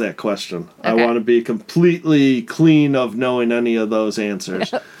ask that question. Okay. I want to be completely clean of knowing any of those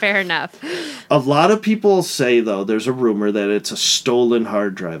answers. Fair enough. A lot of people say, though, there's a rumor that it's a stolen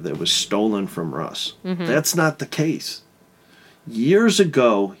hard drive that was stolen from Russ. That's not the case. Years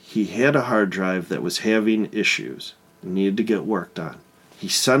ago, he had a hard drive that was having issues. It needed to get worked on. He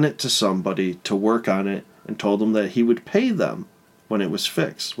sent it to somebody to work on it and told them that he would pay them when it was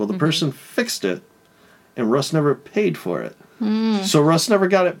fixed. Well, the person fixed it, and Russ never paid for it. So Russ never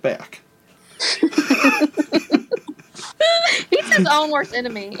got it back. He's his own worst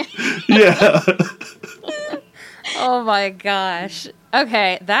enemy. Yeah. Oh my gosh.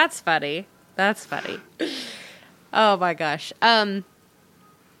 Okay, that's funny. Oh my gosh.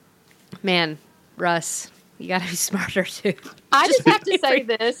 Man, Russ, you gotta be smarter too. I just have to say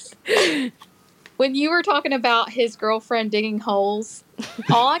this. When you were talking about his girlfriend digging holes,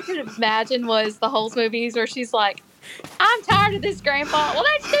 all I could imagine was the Holes movies where she's like, I'm tired of this, Grandpa. Well,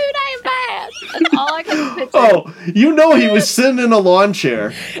 that's too damn bad. That's all I could picture. Oh, he was sitting in a lawn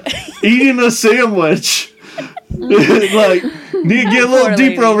chair, eating a sandwich. Like, need to get a little Poor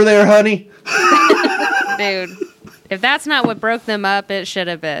deeper lady. over there, honey. Dude, if that's not what broke them up, it should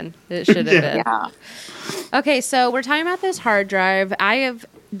have been. It should have been. Yeah. Okay, so we're talking about this hard drive. I have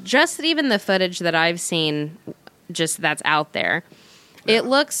just even the footage that I've seen, just that's out there. It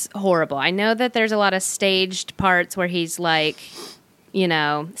looks horrible. I know that there's a lot of staged parts where he's like,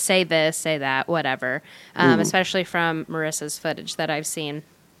 say this, say that, whatever, especially from Marissa's footage that I've seen.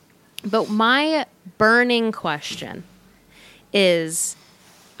 But my burning question is,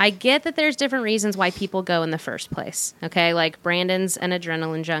 I get that there's different reasons why people go in the first place, okay? Like Brandon's an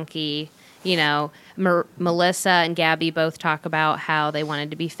adrenaline junkie. Melissa and Gabby both talk about how they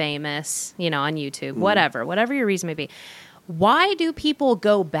wanted to be famous, on YouTube, whatever your reason may be. Why do people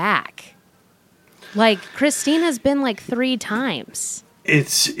go back? Like, Christina's been like 3 times.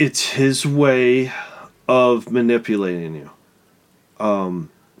 It's his way of manipulating you.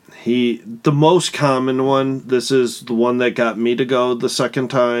 The most common one, this is the one that got me to go the second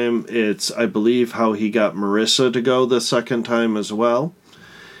time. It's, I believe, how he got Marissa to go the second time as well.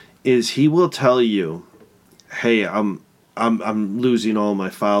 Is he will tell you, hey, I'm losing all my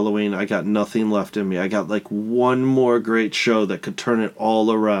following. I got nothing left in me. I got like one more great show that could turn it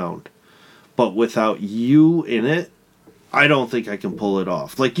all around. But without you in it, I don't think I can pull it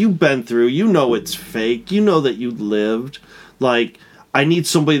off. Like, you've been through, it's fake. You know that you lived. Like, I need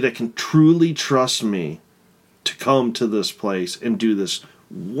somebody that can truly trust me to come to this place and do this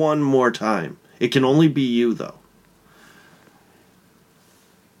one more time. It can only be you, though.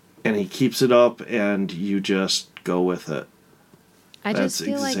 And he keeps it up, and you just go with it. I That's just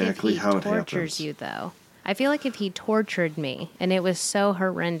feel exactly like how if it he tortures happens. you, though, I feel like if he tortured me and it was so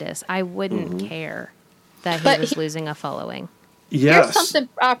horrendous, I wouldn't care that he was losing a following. Yes. Here's something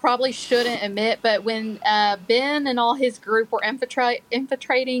I probably shouldn't admit, but when Ben and all his group were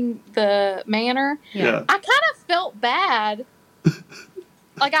infiltrating the manor, Yeah. I kind of felt bad.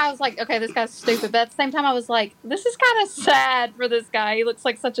 Like, I was like, okay, this guy's stupid. But at the same time, I was like, this is kind of sad for this guy. He looks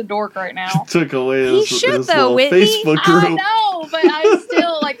like such a dork right now. Took away He his should, though, little Whitney. Facebook I group. know, but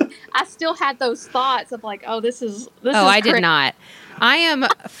I still had those thoughts of like, oh, this is I crazy. did not. I am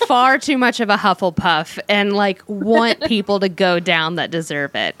far too much of a Hufflepuff and like want people to go down that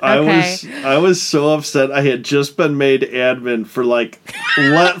deserve it. Okay. I was so upset. I had just been made admin for like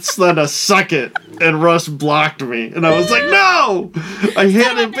less than a second, and Russ blocked me, and I was like, "No!" I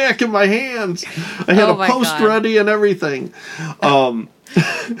had it back in my hands. I had a post ready and everything.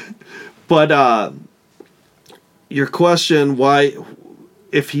 But your question, why,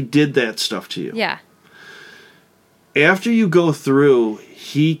 if he did that stuff to you? Yeah. After you go through,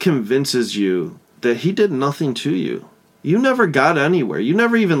 he convinces you that he did nothing to you. You never got anywhere. You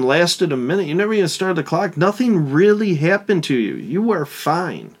never even lasted a minute. You never even started the clock. Nothing really happened to you. You were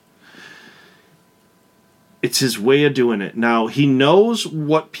fine. It's his way of doing it. Now, he knows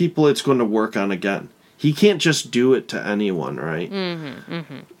what people it's going to work on again. He can't just do it to anyone, right?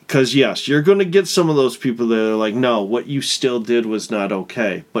 Because, yes, you're going to get some of those people that are like, no, what you still did was not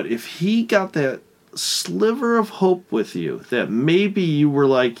okay. But if he got that sliver of hope with you, that maybe you were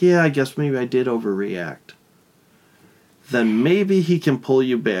like, yeah, I guess maybe I did overreact, then maybe he can pull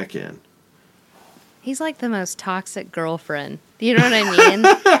you back in. He's like the most toxic girlfriend. You know what I mean?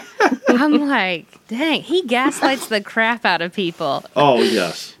 I'm like, dang, he gaslights the crap out of people. Oh,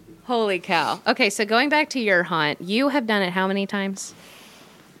 yes. Holy cow. Okay, so going back to your haunt, you have done it how many times?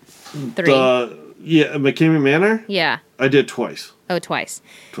 3. Yeah, McKamey Manor? Yeah. I did twice. Oh, twice.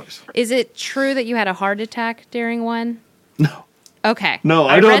 Twice. Is it true that you had a heart attack during one? No. Okay. No,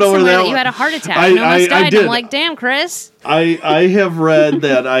 I don't know where that you had a heart attack. You almost died. I did. I'm like, damn, Kris. I have read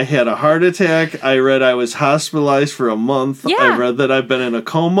that I had a heart attack. I read I was hospitalized for a month. Yeah. I read that I've been in a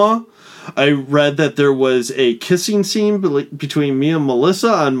coma. I read that there was a kissing scene between me and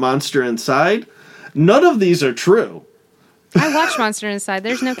Melissa on Monster Inside. None of these are true. I watched Monster Inside.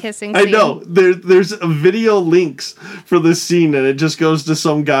 There's no kissing scene. I know. There's a video links for this scene, and it just goes to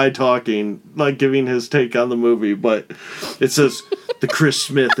some guy talking, like giving his take on the movie. But it says, the Kris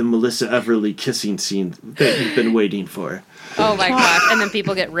Smith and Melissa Everly kissing scene that you've been waiting for. Oh, my gosh. And then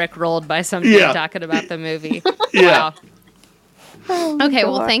people get rickrolled by something talking about the movie. Yeah. Wow. Okay,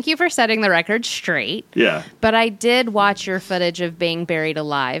 well, thank you for setting the record straight. Yeah. But I did watch your footage of being buried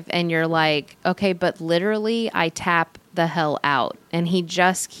alive, and you're like, okay, but literally I tap the hell out, and he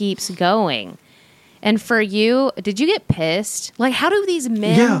just keeps going. And for you, did you get pissed? Like, how do these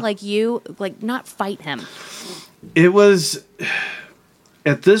men like you, like, not fight him? It was,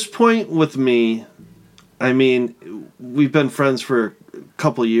 at this point with me, I mean, we've been friends for a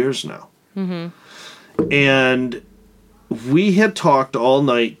couple years now. Mm-hmm. And we had talked all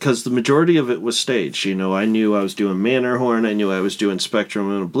night, because the majority of it was staged. You know, I knew I was doing Manorhorn. I knew I was doing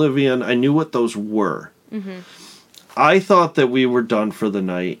Spectrum and Oblivion. I knew what those were. Mm-hmm. I thought that we were done for the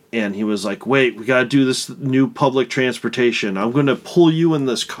night, and he was like, wait, we got to do this new public transportation. I'm going to pull you in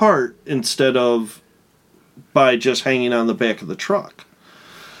this cart instead of by just hanging on the back of the truck.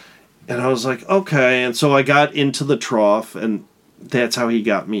 And I was like, okay. And so I got into the trough, and that's how he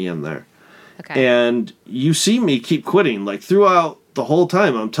got me in there. Okay. And you see me keep quitting. Like, throughout the whole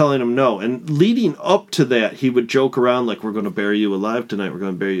time, I'm telling him no. And leading up to that, he would joke around like, we're going to bury you alive tonight. We're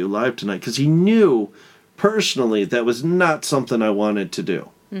going to bury you alive tonight. Because he knew personally that was not something I wanted to do.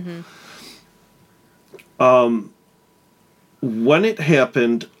 Mm-hmm. When it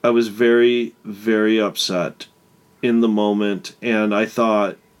happened, I was very, very upset in the moment. And I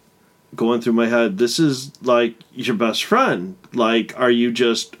thought, going through my head, this is like your best friend. Like, are you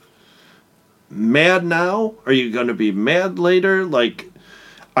just mad now? Are you going to be mad later? Like,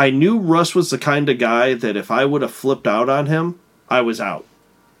 I knew Russ was the kind of guy that if I would have flipped out on him, I was out.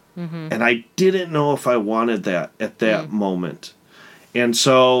 Mm-hmm. And I didn't know if I wanted that at that moment. And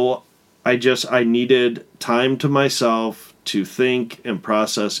so I needed time to myself to think and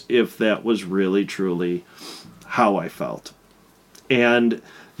process if that was really, truly how I felt. And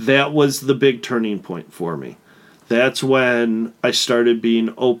that was the big turning point for me. That's when I started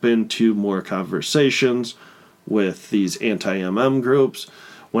being open to more conversations with these anti-MM groups.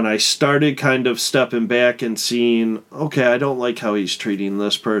 When I started kind of stepping back and seeing, okay, I don't like how he's treating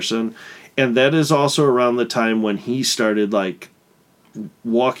this person. And that is also around the time when he started, like,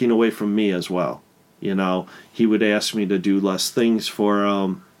 walking away from me as well. You know, he would ask me to do less things for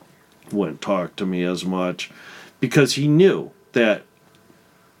him, wouldn't talk to me as much, because he knew that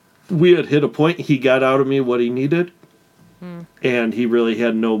we had hit a point, he got out of me what he needed, and he really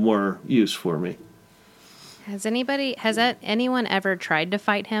had no more use for me. Has anyone ever tried to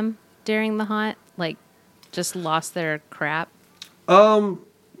fight him during the haunt? Like, just lost their crap?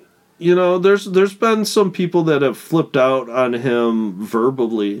 You know, there's been some people that have flipped out on him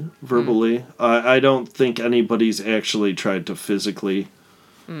verbally. I don't think anybody's actually tried to physically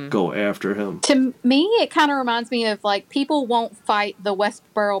go after him. To me, it kind of reminds me of like people won't fight the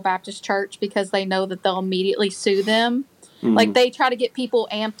Westboro Baptist Church because they know that they'll immediately sue them. Like they try to get people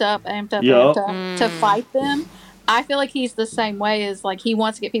amped up to fight them. I feel like he's the same way as like he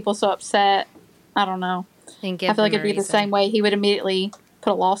wants to get people so upset. I don't know. I feel like it'd be the same way. He would immediately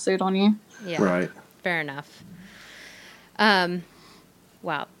put a lawsuit on you. Yeah. Right. Fair enough.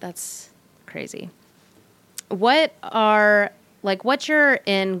 Wow, that's crazy. What's your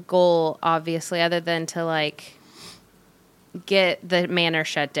end goal, obviously, other than to like get the manor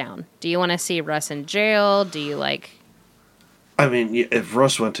shut down? Do you want to see Russ in jail? Do you like... I mean, if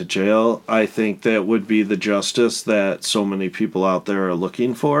Russ went to jail, I think that would be the justice that so many people out there are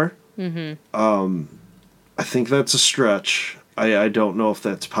looking for. Mm-hmm. I think that's a stretch. I don't know if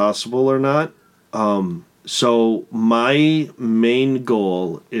that's possible or not. So my main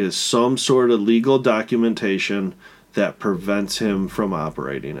goal is some sort of legal documentation that prevents him from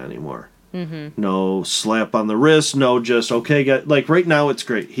operating anymore. Mm-hmm. No slap on the wrist, no just, okay, like right now it's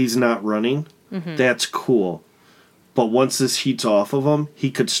great. He's not running. Mm-hmm. That's cool. But once this heat's off of him, he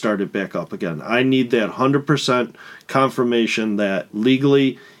could start it back up again. I need that 100% confirmation that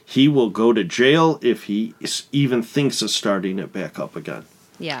legally he will go to jail if he even thinks of starting it back up again.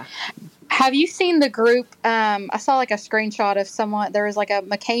 Yeah. Have you seen the group? I saw like a screenshot of someone. There was like a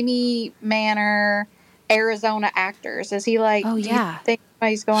McKamey Manor Arizona actors. Is he like? Oh yeah. Do you think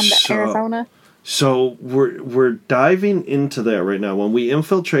he's going to Arizona? So we're diving into that right now. When we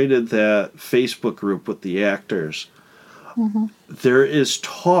infiltrated that Facebook group with the actors, there is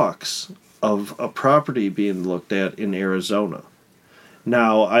talks of a property being looked at in Arizona.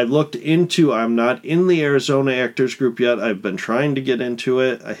 Now, I looked into, I'm not in the Arizona actors group yet. I've been trying to get into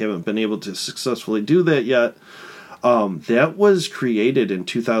it. I haven't been able to successfully do that yet. That was created in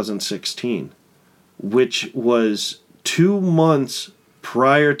 2016, which was 2 months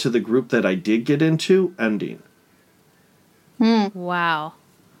prior to the group that I did get into ending. Wow.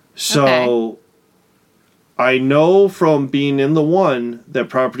 So I know from being in the one that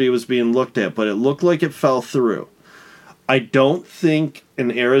property was being looked at, but it looked like it fell through. I don't think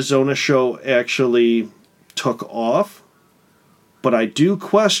an Arizona show actually took off, but I do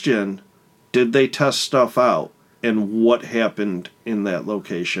question, did they test stuff out and what happened in that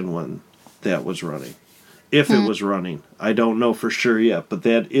location when that was running? If it was running. I don't know for sure yet, but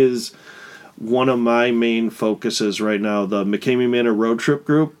that is one of my main focuses right now. The McKamey Manor road trip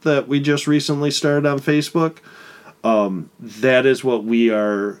group that we just recently started on Facebook, that is what we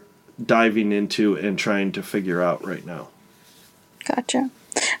are diving into and trying to figure out right now. Gotcha.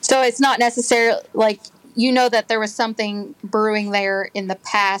 So it's not necessarily like you know that there was something brewing there in the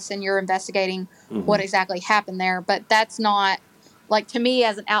past and you're investigating what exactly happened there, but that's not like to me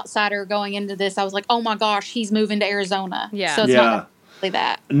as an outsider going into this, I was like, oh my gosh, he's moving to Arizona. Yeah. So it's not necessarily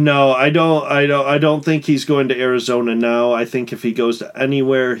that. No, I don't think he's going to Arizona now. I think if he goes to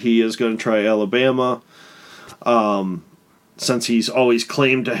anywhere, he is going to try Alabama. Since he's always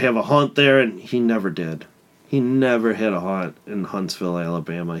claimed to have a hunt there, and he never did. He never had a hunt in Huntsville,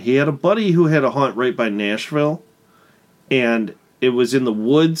 Alabama. He had a buddy who had a hunt right by Nashville, and it was in the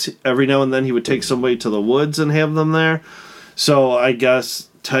woods. Every now and then he would take somebody to the woods and have them there. So I guess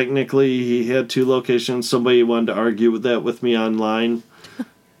technically he had 2 locations. Somebody wanted to argue with that with me online.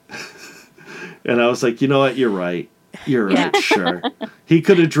 And I was like, you know what? You're right. You're right, sure. He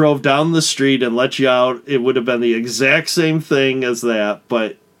could have drove down the street and let you out. It would have been the exact same thing as that,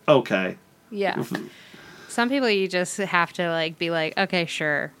 but okay. Yeah. Some people you just have to like be like, okay,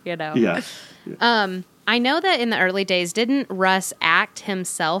 sure, you know. Yeah. I know that in the early days, didn't Russ act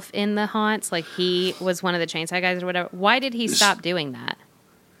himself in the haunts? Like he was one of the chainsaw guys or whatever. Why did he stop doing that?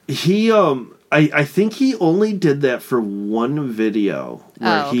 He I think he only did that for one video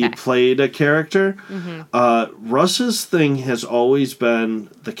where he played a character. Russ's thing has always been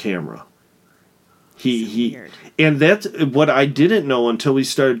the camera. He and that's what I didn't know until we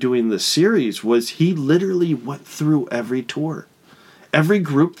started doing the series was he literally went through every tour. Every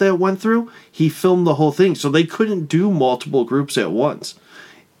group that went through, he filmed the whole thing. So they couldn't do multiple groups at once.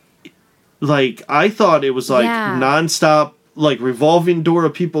 Like, I thought it was like nonstop, like revolving door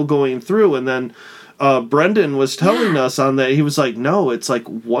of people going through. And then Brendan was telling us on that. He was like, no, it's like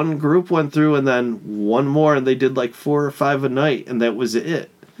one group went through and then one more. And they did like 4 or 5 a night. And that was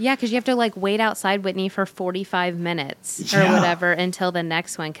it. Yeah, because you have to like wait outside Whitney for 45 minutes or whatever until the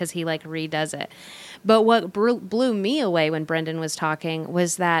next one because he like redoes it. But what blew me away when Brendan was talking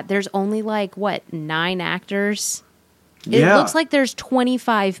was that there's only like, 9 actors? It looks like there's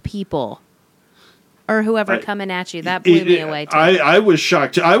 25 people or whoever coming at you. That blew me away, too. I was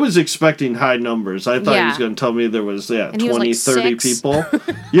shocked. I was expecting high numbers. I thought he was going to tell me there was, 20, was like 30 6. people.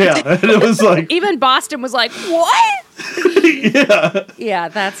 Yeah, and it was like... Even Boston was like, what? Yeah. Yeah,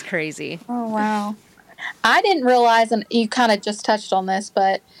 that's crazy. Oh, wow. I didn't realize, and you kind of just touched on this,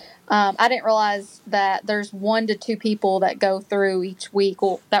 but I didn't realize that there's 1 to 2 people that go through each week,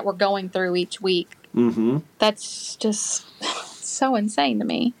 or that we're going through each week. Mm-hmm. That's just so insane to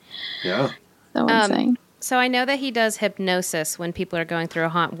me. Yeah. So insane. So I know that he does hypnosis when people are going through a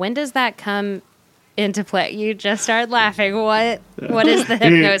haunt. When does that come into play? You just started laughing. What is the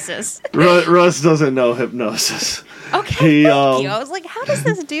hypnosis? Russ doesn't know hypnosis. Okay, thank you. I was like, how does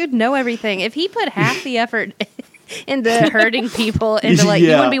this dude know everything? If he put half the effort into hurting people, into like, you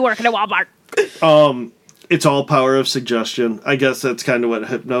wouldn't be working at Walmart. It's all power of suggestion. I guess that's kind of what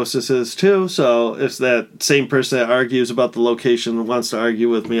hypnosis is too. So if that same person that argues about the location and wants to argue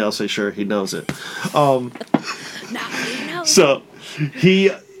with me, I'll say, sure, he knows it. No, he knows. So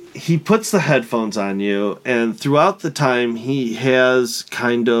he puts the headphones on you, and throughout the time, he has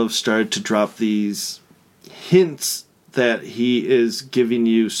kind of started to drop these hints that he is giving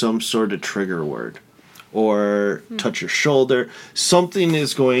you some sort of trigger word. Or touch your shoulder. Something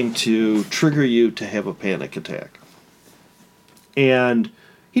is going to trigger you to have a panic attack. And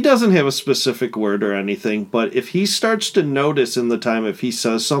he doesn't have a specific word or anything, but if he starts to notice in the time, if he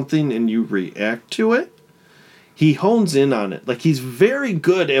says something and you react to it, he hones in on it. Like, he's very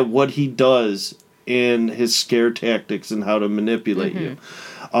good at what he does in his scare tactics and how to manipulate you.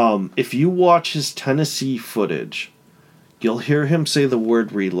 If you watch his Tennessee footage, you'll hear him say the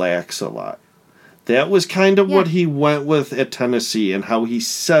word relax a lot. That was kind of what he went with at Tennessee and how he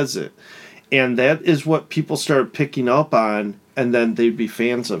says it. And that is what people started picking up on, and then they'd be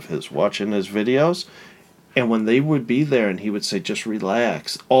fans of his, watching his videos. And when they would be there and he would say, just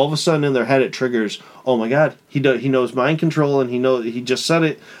relax, all of a sudden in their head it triggers, oh my God, he knows mind control, and he just said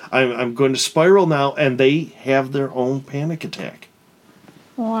it, I'm going to spiral now, and they have their own panic attack.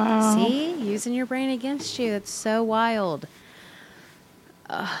 Wow. See? Using your brain against you. It's so wild.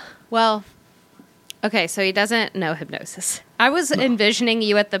 Well... Okay, so he doesn't know hypnosis. I was envisioning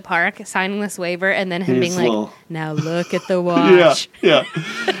you at the park signing this waiver, and then him being like, now look at the watch. Yeah.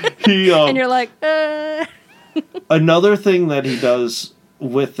 And you're like, Another thing that he does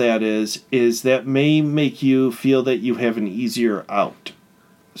with that is that may make you feel that you have an easier out.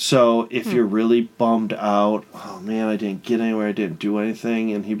 So if you're really bummed out, oh man, I didn't get anywhere, I didn't do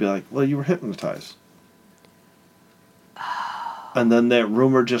anything, and he'd be like, well, you were hypnotized. And then that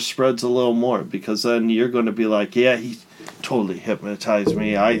rumor just spreads a little more, because then you're going to be like, yeah, he totally hypnotized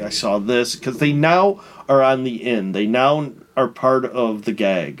me. I saw this. Because they now are on the in. They now are part of the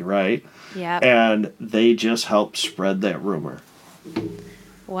gag, right? Yeah. And they just help spread that rumor.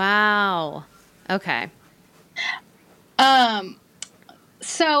 Wow. Okay.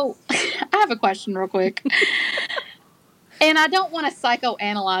 So I have a question real quick. And I don't want to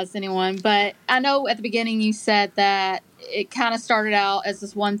psychoanalyze anyone, but I know at the beginning you said that it kind of started out as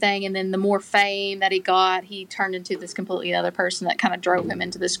this one thing, and then the more fame that he got, he turned into this completely other person that kind of drove him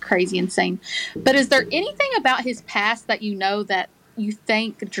into this crazy, insane. But is there anything about his past that you know that you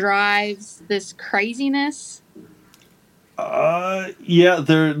think drives this craziness? Yeah,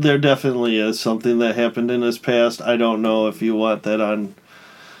 there definitely is something that happened in his past. I don't know if you want that on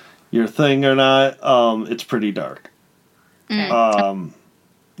your thing or not. It's pretty dark.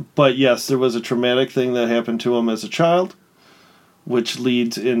 But yes, there was a traumatic thing that happened to him as a child, which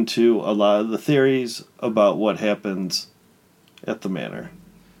leads into a lot of the theories about what happens at the manor.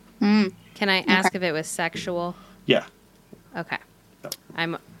 Can I ask if it was sexual? Yeah. Okay. Yep.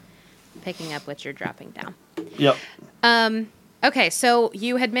 I'm picking up what you're dropping down. Yep. Okay, so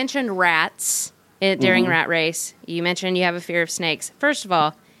you had mentioned rats during Rat Race. You mentioned you have a fear of snakes. First of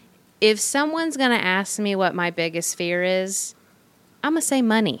all, if someone's going to ask me what my biggest fear is, I'm going to say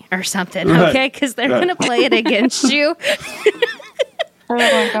money or something, okay? Because they're going to play it against you. Oh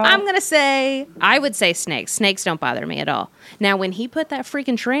my God. I'm going to say, I would say snakes. Snakes don't bother me at all. Now, when he put that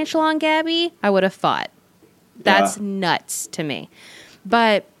freaking tarantula on Gabby, I would have fought. That's nuts to me.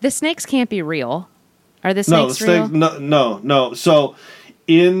 But the snakes can't be real. Are the snakes real? No. So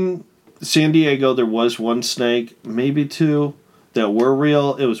in San Diego, there was one snake, maybe two, that were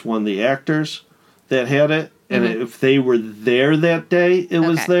real. It was one of the actors that had it. And if they were there that day, it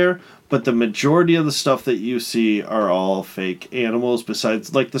was there. But the majority of the stuff that you see are all fake animals,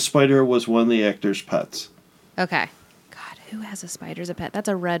 besides, like, the spider was one of the actor's pets. Okay. God, who has a spider as a pet? That's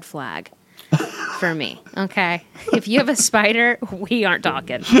a red flag for me. Okay. If you have a spider, we aren't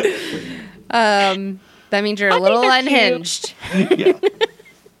talking. That means you're a little unhinged.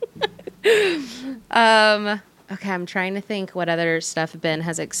 Okay, I'm trying to think what other stuff Ben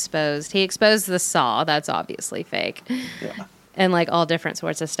has exposed. He exposed the saw. That's obviously fake. Yeah. And like all different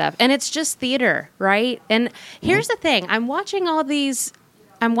sorts of stuff. And it's just theater, right? And here's the thing. I'm watching, the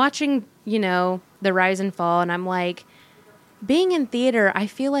rise and fall, and I'm like, being in theater, I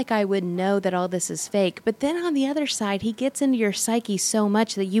feel like I would know that all this is fake. But then on the other side, he gets into your psyche so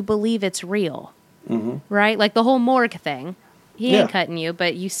much that you believe it's real. Mm-hmm. Right? Like the whole morgue thing. He ain't cutting you,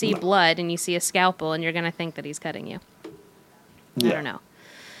 but you see blood and you see a scalpel and you're going to think that he's cutting you. I don't know.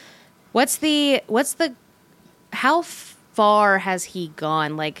 How far has he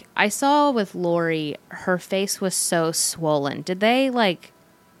gone? Like, I saw with Lori, her face was so swollen. Did they,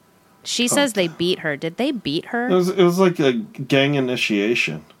 she says they beat her. Did they beat her? It was like a gang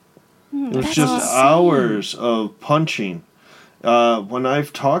initiation. It was just hours of punching. When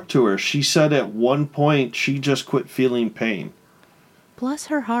I've talked to her, she said at one point she just quit feeling pain. Bless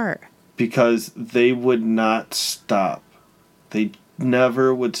her heart. Because they would not stop. They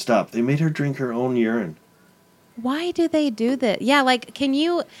never would stop. They made her drink her own urine. Why do they do that? Yeah, can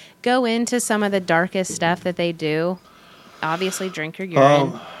you go into some of the darkest stuff that they do? Obviously, drink your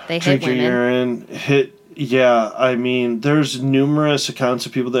urine. They hit women. Drink your urine. I mean, there's numerous accounts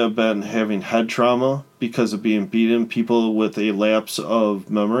of people that have been having head trauma because of being beaten. People with a lapse of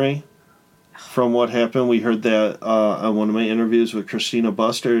memory from what happened. We heard that on one of my interviews with Christina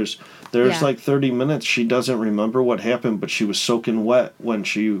Busters. There's 30 minutes she doesn't remember what happened, but she was soaking wet when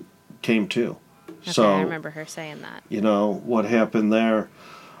she came to. Okay, so I remember her saying that. You know, what happened there.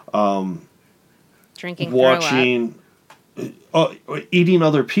 Drinking, watching, eating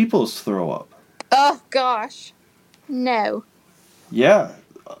other people's throw up. Oh, gosh. No. Yeah.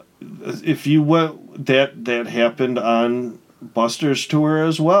 If you went, that happened on Buster's tour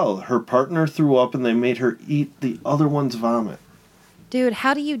as well. Her partner threw up and they made her eat the other one's vomit. Dude,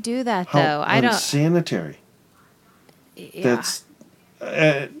 how do you do that, though? I don't... Unsanitary. Yeah. That's...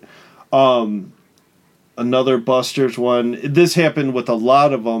 another Buster's one. This happened with a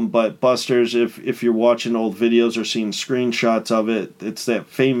lot of them, but Buster's, if you're watching old videos or seeing screenshots of it, it's that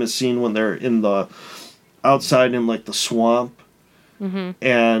famous scene when they're outside in the swamp,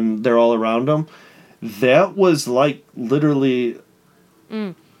 and they're all around them. That was literally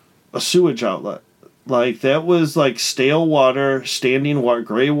a sewage outlet. That was stale water, standing water,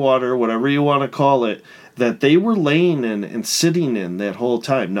 gray water, whatever you want to call it, that they were laying in and sitting in that whole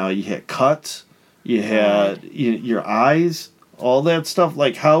time. Now you had cuts. You had your eyes, all that stuff.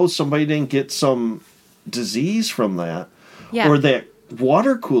 How somebody didn't get some disease from that. Yeah. Or that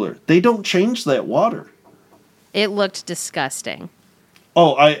water cooler. They don't change that water. It looked disgusting.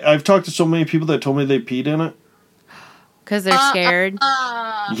 Oh, I've talked to so many people that told me they peed in it. Because they're scared?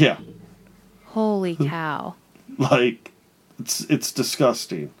 Yeah. Holy cow. It's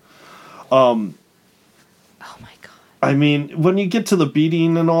disgusting. Oh my God. I mean, when you get to the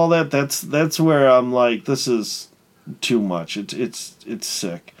beating and all that, that's where I'm like, this is too much. It's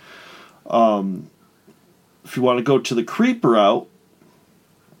sick. If you want to go to the creep route,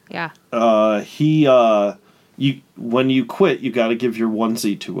 when you quit, you got to give your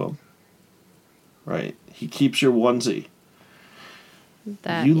onesie to him. Right? He keeps your onesie.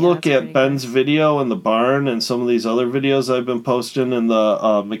 You look at Ben's video in the barn and some of these other videos I've been posting in the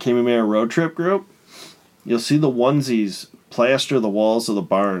McKamey Manor road trip group. You'll see the onesies plaster the walls of the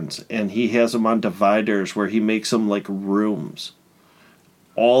barns, and he has them on dividers where he makes them like rooms.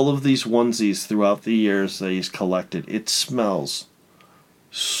 All of these onesies throughout the years that he's collected, it smells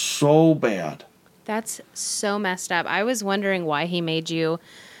so bad. That's so messed up. I was wondering why he made you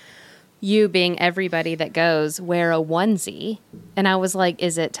being everybody that goes, wear a onesie. And I was like,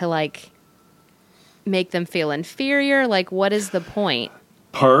 is it to make them feel inferior? What is the point?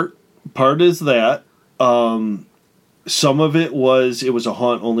 Part is that. Some of it was a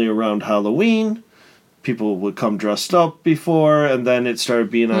haunt only around Halloween. People would come dressed up before, and then it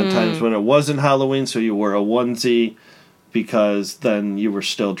started being on times when it wasn't Halloween, so you wore a onesie because then you were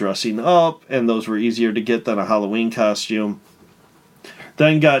still dressing up, and those were easier to get than a Halloween costume.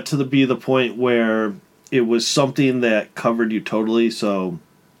 Then got to be the point where it was something that covered you totally, so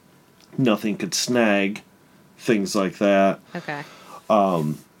nothing could snag, things like that. Okay.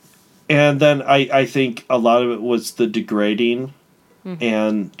 And then I think a lot of it was the degrading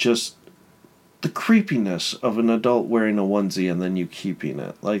and just the creepiness of an adult wearing a onesie and then you keeping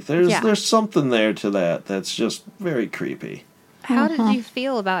it. There's something there to that that's just very creepy. How did you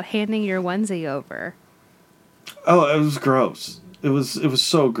feel about handing your onesie over? Oh, it was gross. It was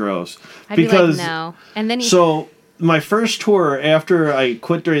so gross. I'd be like, no. And then So my first tour after I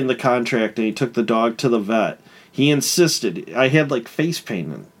quit during the contract and he took the dog to the vet, He insisted. I had like face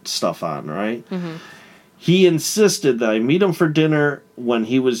paint and stuff on, right? Mm-hmm. He insisted that I meet him for dinner when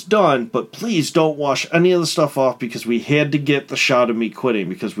he was done, but please don't wash any of the stuff off because we had to get the shot of me quitting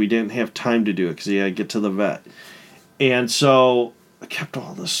because we didn't have time to do it because he had to get to the vet. And so I kept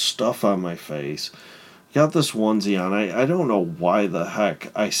all this stuff on my face. Got this onesie on. I don't know why the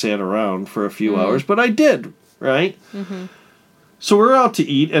heck I sat around for a few hours, but I did, right? Mm-hmm. So we're out to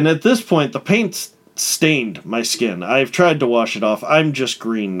eat, and at this point, the paint's stained my skin. I've tried to wash it off. I'm just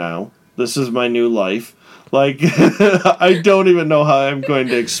green now. This is my new life. Like, I don't even know how I'm going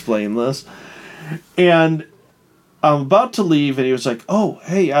to explain this. And I'm about to leave, and he was like, oh,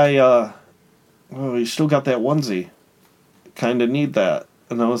 hey, you still got that onesie. Kind of need that.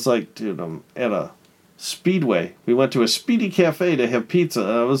 And I was like, dude, I'm at a Speedway. We went to a Speedy Cafe to have pizza.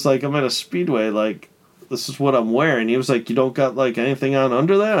 And I was like, I'm at a Speedway, like, this is what I'm wearing. He was like, you don't got, like, anything on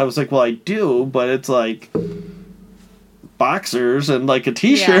under that? I was like, well, I do, but it's, like, boxers and, like, a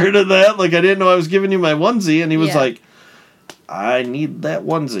t-shirt and that. Like, I didn't know I was giving you my onesie. And he was like, I need that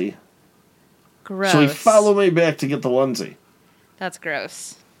onesie. Gross. So he followed me back to get the onesie. That's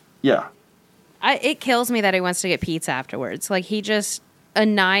gross. Yeah. It kills me that he wants to get pizza afterwards. Like, he just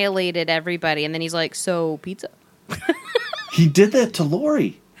annihilated everybody, and then he's like, so, pizza? He did that to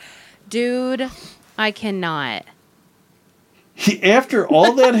Lori. Dude, I cannot. After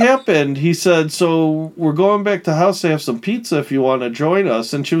all that happened, he said, so we're going back to the house to have some pizza if you want to join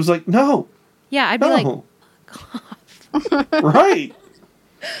us. And she was like, no. Yeah, I'd be like, right.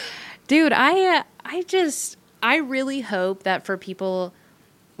 Dude, I really hope that for people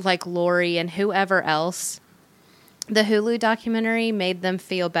like Lori and whoever else, the Hulu documentary made them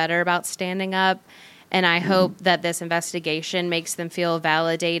feel better about standing up. And I hope that this investigation makes them feel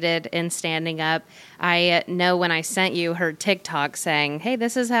validated in standing up. I know when I sent you her TikTok saying, hey,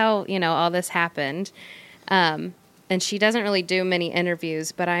 this is how, all this happened. And she doesn't really do many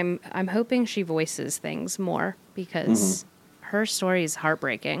interviews, but I'm hoping she voices things more because her story is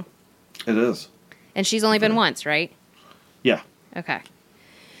heartbreaking. It is. And she's only been once, right? Yeah. Okay.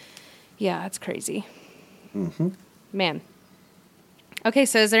 Yeah, it's crazy. Mm-hmm. Man. Okay,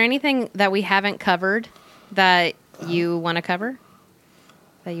 so is there anything that we haven't covered that you want to cover?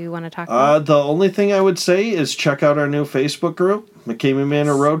 That you want to talk about? The only thing I would say is check out our new Facebook group, McKamey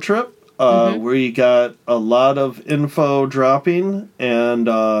Manor Road Trip, where you got a lot of info dropping. And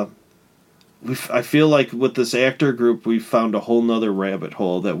I feel like with this actor group, we found a whole nother rabbit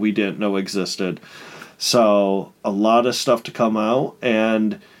hole that we didn't know existed. So a lot of stuff to come out,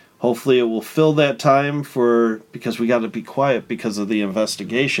 and hopefully it will fill that time because we got to be quiet because of the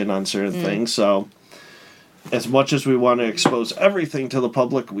investigation on certain things. So as much as we want to expose everything to the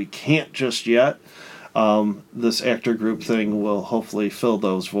public, we can't just yet. This actor group thing will hopefully fill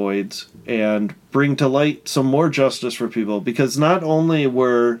those voids and bring to light some more justice for people. Because not only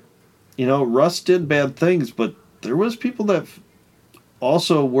were, Russ did bad things, but there was people that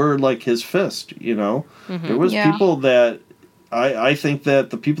also were like his fist, There was people that... I think that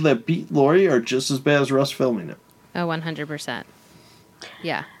the people that beat Lori are just as bad as Russ filming it. Oh, 100%.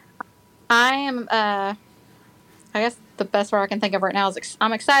 Yeah. I am, I guess the best word I can think of right now is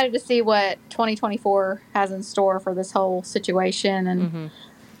I'm excited to see what 2024 has in store for this whole situation and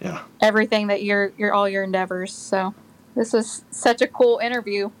everything that your all your endeavors. So this was such a cool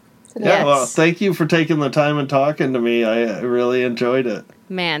interview today. Yeah, well, thank you for taking the time and talking to me. I really enjoyed it.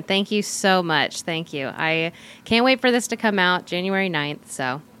 Man, thank you so much. Thank you. I can't wait for this to come out January 9th.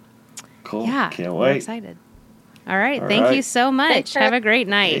 So, cool. Yeah, can't wait. I'm excited. All right. Thank you so much. Thanks, have a great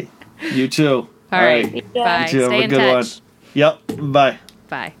night. Hey, you too. All right. Yeah. Bye. You too. Stay Have a in good touch. one. Yep. Bye.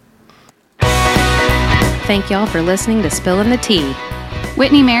 Bye. Thank y'all for listening to Spillin' the Tea.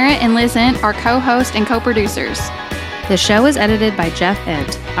 Whitney Merritt and Liz Ent are co-hosts and co-producers. The show is edited by Jeff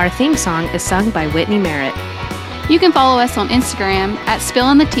Ent. Our theme song is sung by Whitney Merritt. You can follow us on Instagram at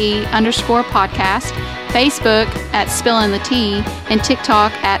 @spillinthetea_podcast, Facebook at @spillinthetea, and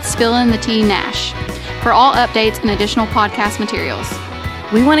TikTok at @spillinthetea_nash for all updates and additional podcast materials.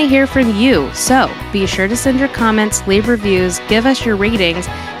 We want to hear from you, so be sure to send your comments, leave reviews, give us your ratings,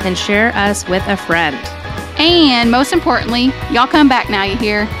 and share us with a friend. And most importantly, y'all come back now, you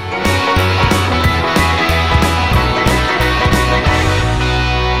hear?